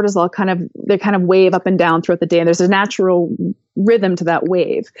and our cortisol they kind of wave up and down throughout the day, and there's a natural rhythm to that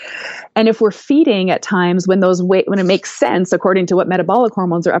wave. And if we're feeding at times when it makes sense, according to what metabolic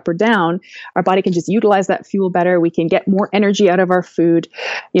hormones are up or down, our body can just utilize that fuel better. We can get more energy out of our food.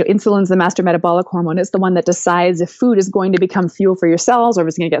 Insulin's the master metabolic hormone. It's the one that decides if food is going to become fuel for your cells or if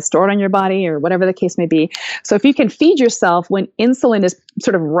it's going to get stored on your body or whatever the case may be. So if you can feed yourself when insulin is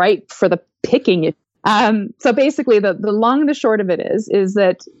sort of ripe for the picking, so basically the long and the short of it is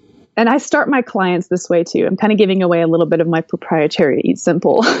that, and I start my clients this way too. I'm kind of giving away a little bit of my proprietary Eat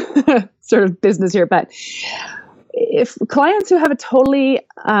Simple sort of business here. But if clients who have a totally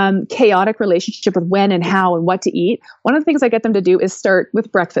chaotic relationship with when and how and what to eat, one of the things I get them to do is start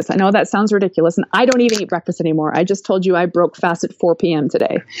with breakfast. I know that sounds ridiculous, and I don't even eat breakfast anymore. I just told you I broke fast at 4 p.m.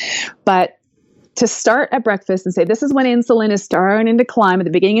 today. But to start at breakfast and say, this is when insulin is starting to climb at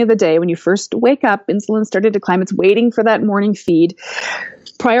the beginning of the day. When you first wake up, insulin started to climb. It's waiting for that morning feed.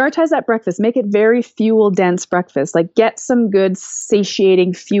 Prioritize that breakfast. Make it very fuel dense breakfast. Like, get some good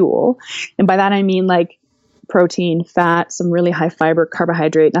satiating fuel. And by that, I mean like protein, fat, some really high fiber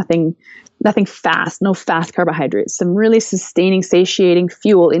carbohydrate, nothing fast, no fast carbohydrates, some really sustaining, satiating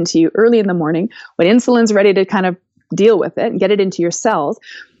fuel into you early in the morning when insulin's ready to kind of deal with it and get it into your cells.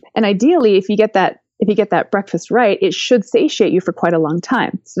 And ideally, if you get that breakfast right, it should satiate you for quite a long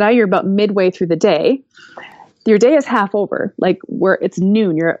time. So now you're about midway through the day. your day is half over. Like where it's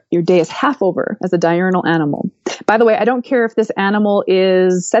noon, your day is half over as a diurnal animal. By the way, I don't care if this animal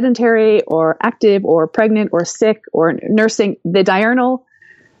is sedentary or active or pregnant or sick or nursing. The diurnal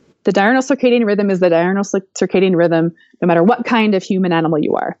circadian rhythm is the diurnal circadian rhythm, no matter what kind of human animal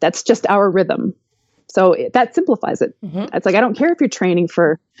you are. That's just our rhythm. So that simplifies it. It's like, I don't care if you're training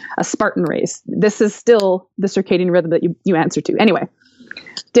for a Spartan race. This is still the circadian rhythm that you answer to. Anyway,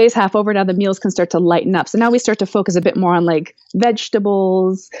 day's half over. Now the meals can start to lighten up. So now we start to focus a bit more on like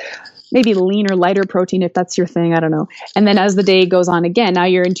vegetables, maybe leaner, lighter protein, if that's your thing. I don't know. And then as the day goes on again, now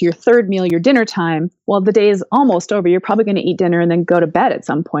you're into your third meal, your dinner time. Well, the day is almost over. You're probably going to eat dinner and then go to bed at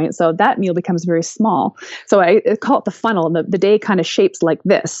some point. So that meal becomes very small. So I call it the funnel. The day kind of shapes like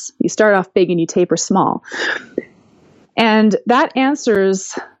this. You start off big and you taper small. And that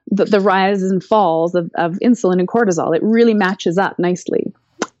answers the rises and falls of insulin and cortisol. It really matches up nicely.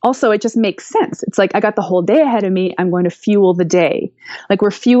 Also, it just makes sense. It's like, I got the whole day ahead of me. I'm going to fuel the day. Like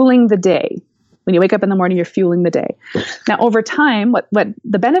we're fueling the day. When you wake up in the morning, you're fueling the day. Now, over time, what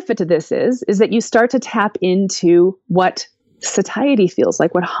the benefit to this is that you start to tap into what satiety feels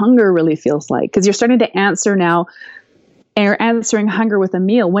like, what hunger really feels like, because you're starting to answer now, and you're answering hunger with a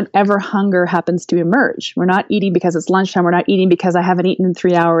meal whenever hunger happens to emerge. We're not eating because it's lunchtime. We're not eating because I haven't eaten in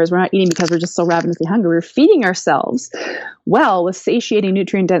 3 hours. We're not eating because we're just so ravenously hungry. We're feeding ourselves well with satiating,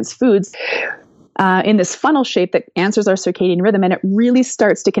 nutrient-dense foods in this funnel shape that answers our circadian rhythm. And it really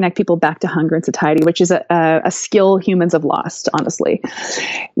starts to connect people back to hunger and satiety, which is a skill humans have lost, honestly.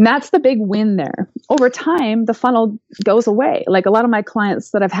 And that's the big win there. Over time, the funnel goes away. Like a lot of my clients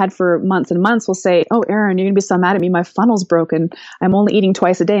that I've had for months and months will say, oh, Erin, you're going to be so mad at me. My funnel's broken. I'm only eating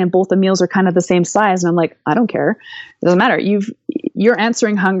twice a day and both the meals are kind of the same size. And I'm like, I don't care. It doesn't matter. You're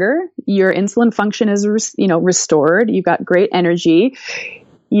answering hunger. Your insulin function is, restored. You've got great energy.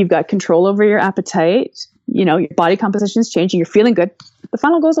 You've got control over your appetite. Your body composition is changing. You're feeling good. The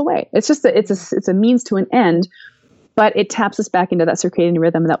funnel goes away. It's just it's a means to an end, but it taps us back into that circadian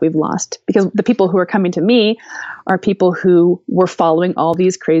rhythm that we've lost, because the people who are coming to me are people who were following all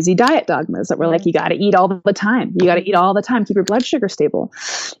these crazy diet dogmas that were like, you got to eat all the time. You got to eat all the time. Keep your blood sugar stable.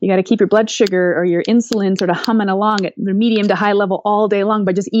 You got to keep your blood sugar or your insulin sort of humming along at the medium to high level all day long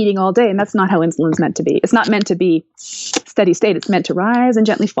by just eating all day. And that's not how insulin's meant to be. It's not meant to be steady state. It's meant to rise and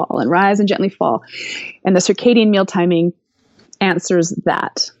gently fall and rise and gently fall. And the circadian meal timing answers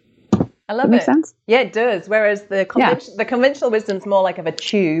that. I love it. Make sense? Yeah, it does. Whereas the conventional wisdom's more like of a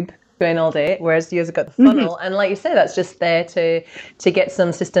tube going all day, whereas yours have got the funnel. And like you say, that's just there to get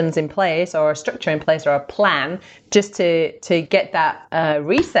some systems in place or a structure in place or a plan just to get that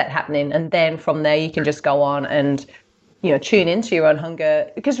reset happening. And then from there, you can just go on and, tune into your own hunger.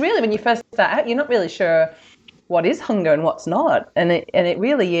 Because really, when you first start out, you're not really sure what is hunger and what's not. And it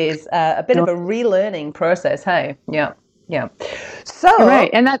really is a bit of a relearning process. Hey, yeah. So right,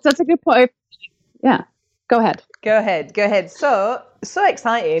 and that's a good point. Yeah, go ahead. So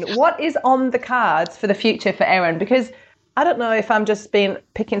exciting. What is on the cards for the future for Erin? Because I don't know if I'm just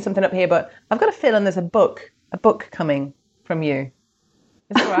picking something up here, but I've got a feeling there's a book coming from you.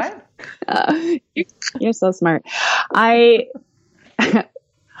 Is that right? You're so smart. I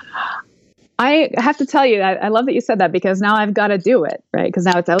have to tell you, I love that you said that, because now I've got to do it, right? Because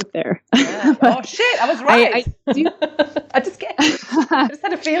now it's out there. Yeah. Oh, shit, I was right. I just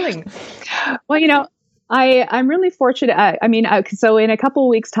had a feeling. Well, I'm really fortunate. So in a couple of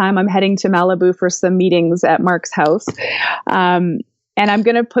weeks' time, I'm heading to Malibu for some meetings at Mark's house. And I'm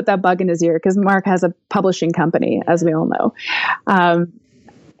going to put that bug in his ear, because Mark has a publishing company, as we all know.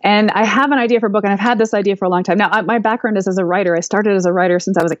 And I have an idea for a book, and I've had this idea for a long time. Now, my background is as a writer. I started as a writer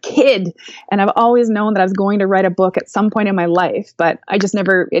since I was a kid, and I've always known that I was going to write a book at some point in my life, but it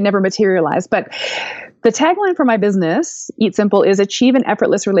never materialized. But the tagline for my business, Eat Simple, is achieve an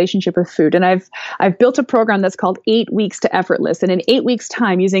effortless relationship with food. And I've built a program that's called 8 Weeks to Effortless. And in 8 weeks'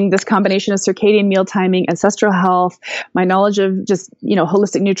 time, using this combination of circadian meal timing, ancestral health, my knowledge of just,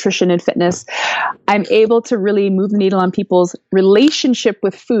 holistic nutrition and fitness, I'm able to really move the needle on people's relationship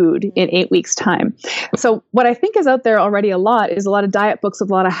with food in 8 weeks' time. So what I think is out there already a lot is a lot of diet books with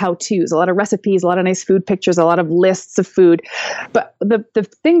a lot of how-tos, a lot of recipes, a lot of nice food pictures, a lot of lists of food. But the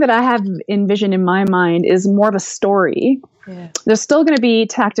thing that I have envisioned in my mind is more of a story. Yeah. There's still going to be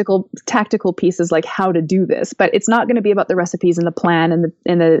tactical pieces like how to do this, but it's not going to be about the recipes and the plan and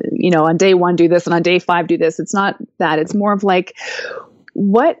the on day 1 do this and on day 5 do this. It's not that. It's more of like,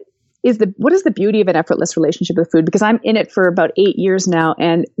 what is the beauty of an effortless relationship with food? Because I'm in it for about 8 years now,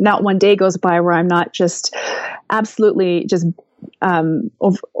 and not one day goes by where I'm not just absolutely just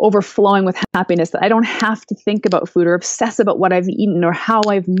overflowing with happiness, that I don't have to think about food or obsess about what I've eaten or how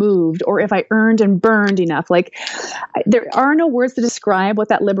I've moved or if I earned and burned enough. Like, there are no words to describe what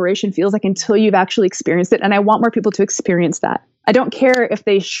that liberation feels like until you've actually experienced it. And I want more people to experience that. I don't care if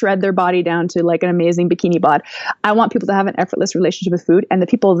they shred their body down to like an amazing bikini bod. I want people to have an effortless relationship with food, and the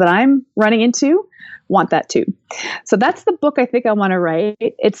people that I'm running into want that too. So that's the book I think I want to write.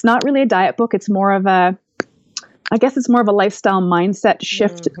 It's not really a diet book. It's more of a lifestyle mindset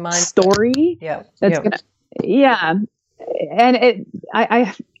shift story. Yeah. That's gonna, yeah. And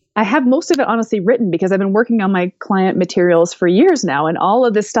I have most of it honestly written because I've been working on my client materials for years now, and all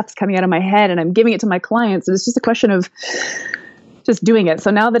of this stuff's coming out of my head and I'm giving it to my clients. And it's just a question of just doing it.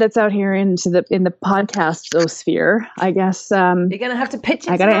 So now that it's out here in the podcast sphere, I guess you're gonna have to pitch it.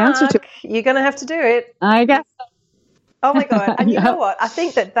 I got to answer to. You're gonna have to do it. I guess. Oh my God. And you know what? I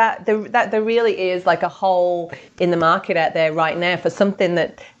think that there really is like a hole in the market out there right now for something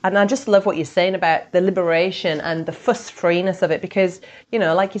that, and I just love what you're saying about the liberation and the fuss-freeness of it, because, you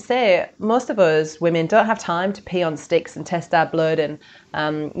know, like you say, most of us women don't have time to pee on sticks and test our blood, and,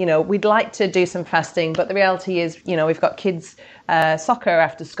 you know, we'd like to do some fasting, but the reality is, you know, we've got kids soccer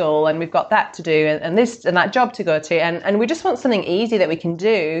after school, and we've got that to do, and this and that job to go to, and we just want something easy that we can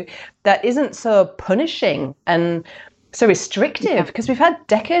do that isn't so punishing and so restrictive, because we've had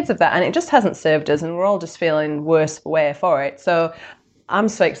decades of that and it just hasn't served us, and we're all just feeling worse for it. So I'm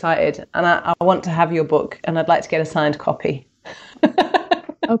so excited, and I want to have your book, and I'd like to get a signed copy.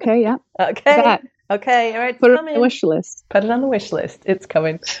 Okay, yeah. Okay. Okay, all right. Put it on the wish list. Put it on the wish list. It's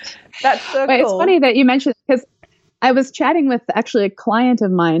coming. That's so cool. It's funny that you mentioned, because I was chatting with actually a client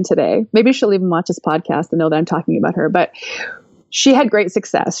of mine today. Maybe she'll even watch this podcast and know that I'm talking about her, but she had great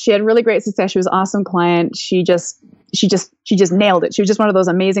success. She had really great success. She was an awesome client. She just nailed it. She was just one of those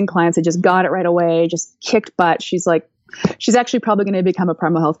amazing clients that just got it right away, just kicked butt. She's actually probably going to become a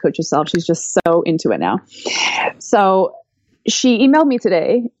Primal Health coach herself. She's just so into it now. So she emailed me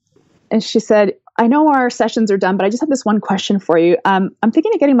today and she said, I know our sessions are done, but I just have this one question for you. I'm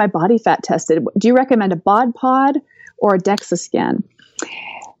thinking of getting my body fat tested. Do you recommend a bod pod or a DEXA scan?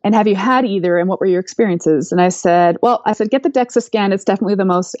 And have you had either, and what were your experiences? And I said, get the DEXA scan. It's definitely the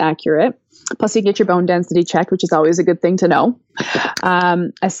most accurate. Plus you get your bone density checked, which is always a good thing to know.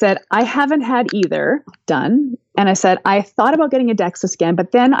 I said, I haven't had either done. And I said, I thought about getting a DEXA scan,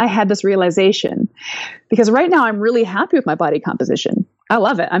 but then I had this realization, because right now I'm really happy with my body composition. I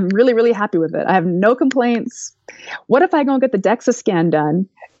love it. I'm really, really happy with it. I have no complaints. What if I go and get the DEXA scan done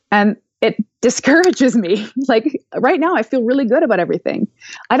and it discourages me? Like right now, I feel really good about everything.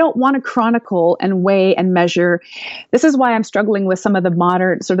 I don't want to chronicle and weigh and measure. This is why I'm struggling with some of the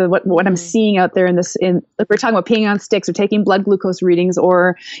modern sort of what I'm seeing out there like we're talking about peeing on sticks or taking blood glucose readings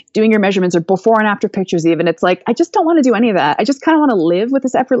or doing your measurements or before and after pictures even. It's like, I just don't want to do any of that. I just kind of want to live with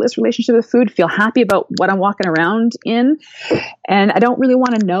this effortless relationship with food, feel happy about what I'm walking around in. And I don't really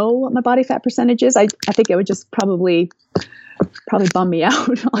want to know what my body fat percentage is. I think it would just probably bum me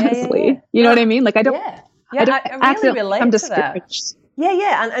out, honestly. Yeah. You know what I mean? Like I don't. Yeah, I really relate to that.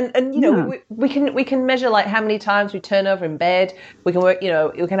 Yeah, and you know, we can measure like how many times we turn over in bed. We can work, you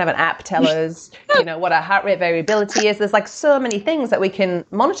know, we can have an app tell us, you know, what our heart rate variability is. There's like so many things that we can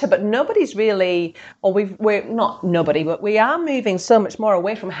monitor, but nobody's really, or we're not nobody, but we are moving so much more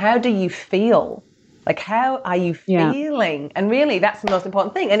away from how do you feel. Like, how are you feeling? Yeah. And really, that's the most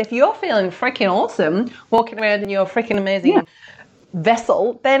important thing. And if you're feeling freaking awesome, walking around in your freaking amazing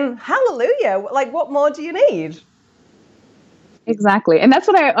vessel, then hallelujah. Like, what more do you need? Exactly. And that's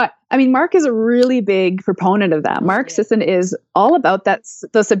what I mean, Mark is a really big proponent of that. Mark Sisson is all about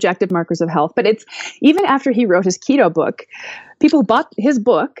the subjective markers of health. But it's even after he wrote his keto book, people bought his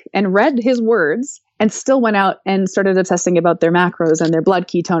book and read his words and still went out and started obsessing about their macros and their blood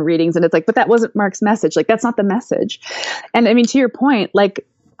ketone readings. And it's like, but that wasn't Mark's message. Like, that's not the message. And I mean, to your point, like,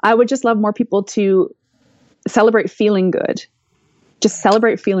 I would just love more people to celebrate feeling good. Just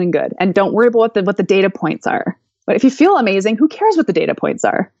celebrate feeling good. And don't worry about what the data points are. But if you feel amazing, who cares what the data points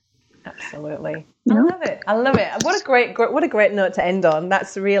are? Absolutely. I love it. What a great note to end on.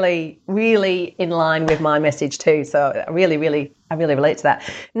 That's really, really in line with my message too. So I really relate to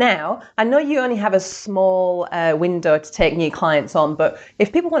that. Now, I know you only have a small window to take new clients on, but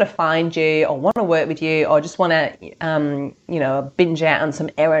if people want to find you or want to work with you or just want to, binge out on some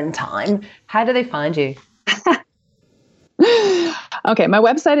errand time, how do they find you? Okay, my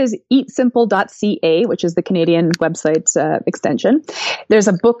website is eatsimple.ca, which is the Canadian website extension. There's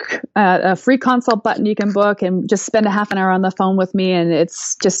a book, a free consult button you can book and just spend a half an hour on the phone with me, and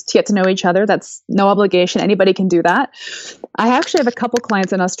it's just to get to know each other. That's no obligation. Anybody can do that. I actually have a couple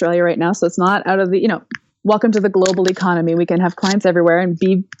clients in Australia right now, so it's not out of the, welcome to the global economy. We can have clients everywhere and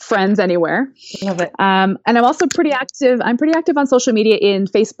be friends anywhere. Love it. And I'm also pretty active. I'm pretty active on social media in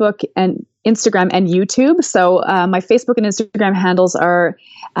Facebook and Instagram and YouTube. So my Facebook and Instagram handles are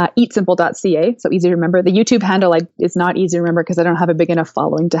eatsimple.ca. So easy to remember. The YouTube handle is not easy to remember because I don't have a big enough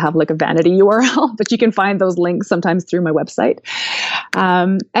following to have like a vanity URL, but you can find those links sometimes through my website.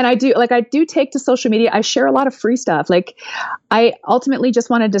 And I do take to social media. I share a lot of free stuff. Like I ultimately just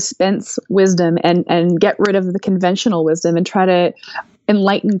want to dispense wisdom and get rid of the conventional wisdom and try to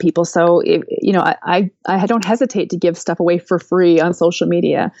enlighten people. So, I don't hesitate to give stuff away for free on social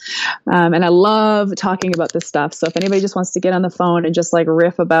media. And I love talking about this stuff. So if anybody just wants to get on the phone and just like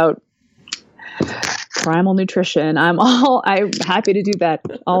riff about primal nutrition, I'm happy to do that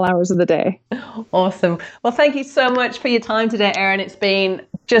all hours of the day. Awesome. Well, thank you so much for your time today, Erin. It's been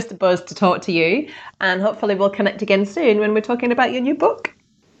just a buzz to talk to you, and hopefully we'll connect again soon when we're talking about your new book.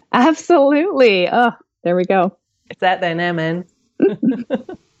 Absolutely. Oh, there we go. It's out there now, man.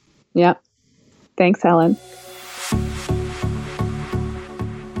 Yeah. Thanks, Helen.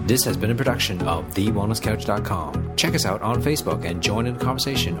 This has been a production of TheWellnessCouch.com. Check us out on Facebook and join in the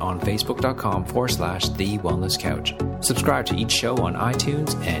conversation on Facebook.com/The Wellness Couch. Subscribe to each show on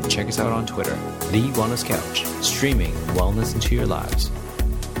iTunes and check us out on Twitter. The Wellness Couch, streaming wellness into your lives.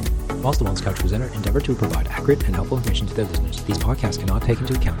 Whilst the Wellness Couch presenter endeavor to provide accurate and helpful information to their listeners, these podcasts cannot take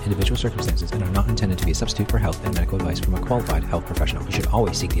into account individual circumstances and are not intended to be a substitute for health and medical advice from a qualified health professional. You should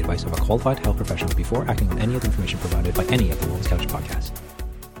always seek the advice of a qualified health professional before acting on any of the information provided by any of the Wellness Couch podcasts.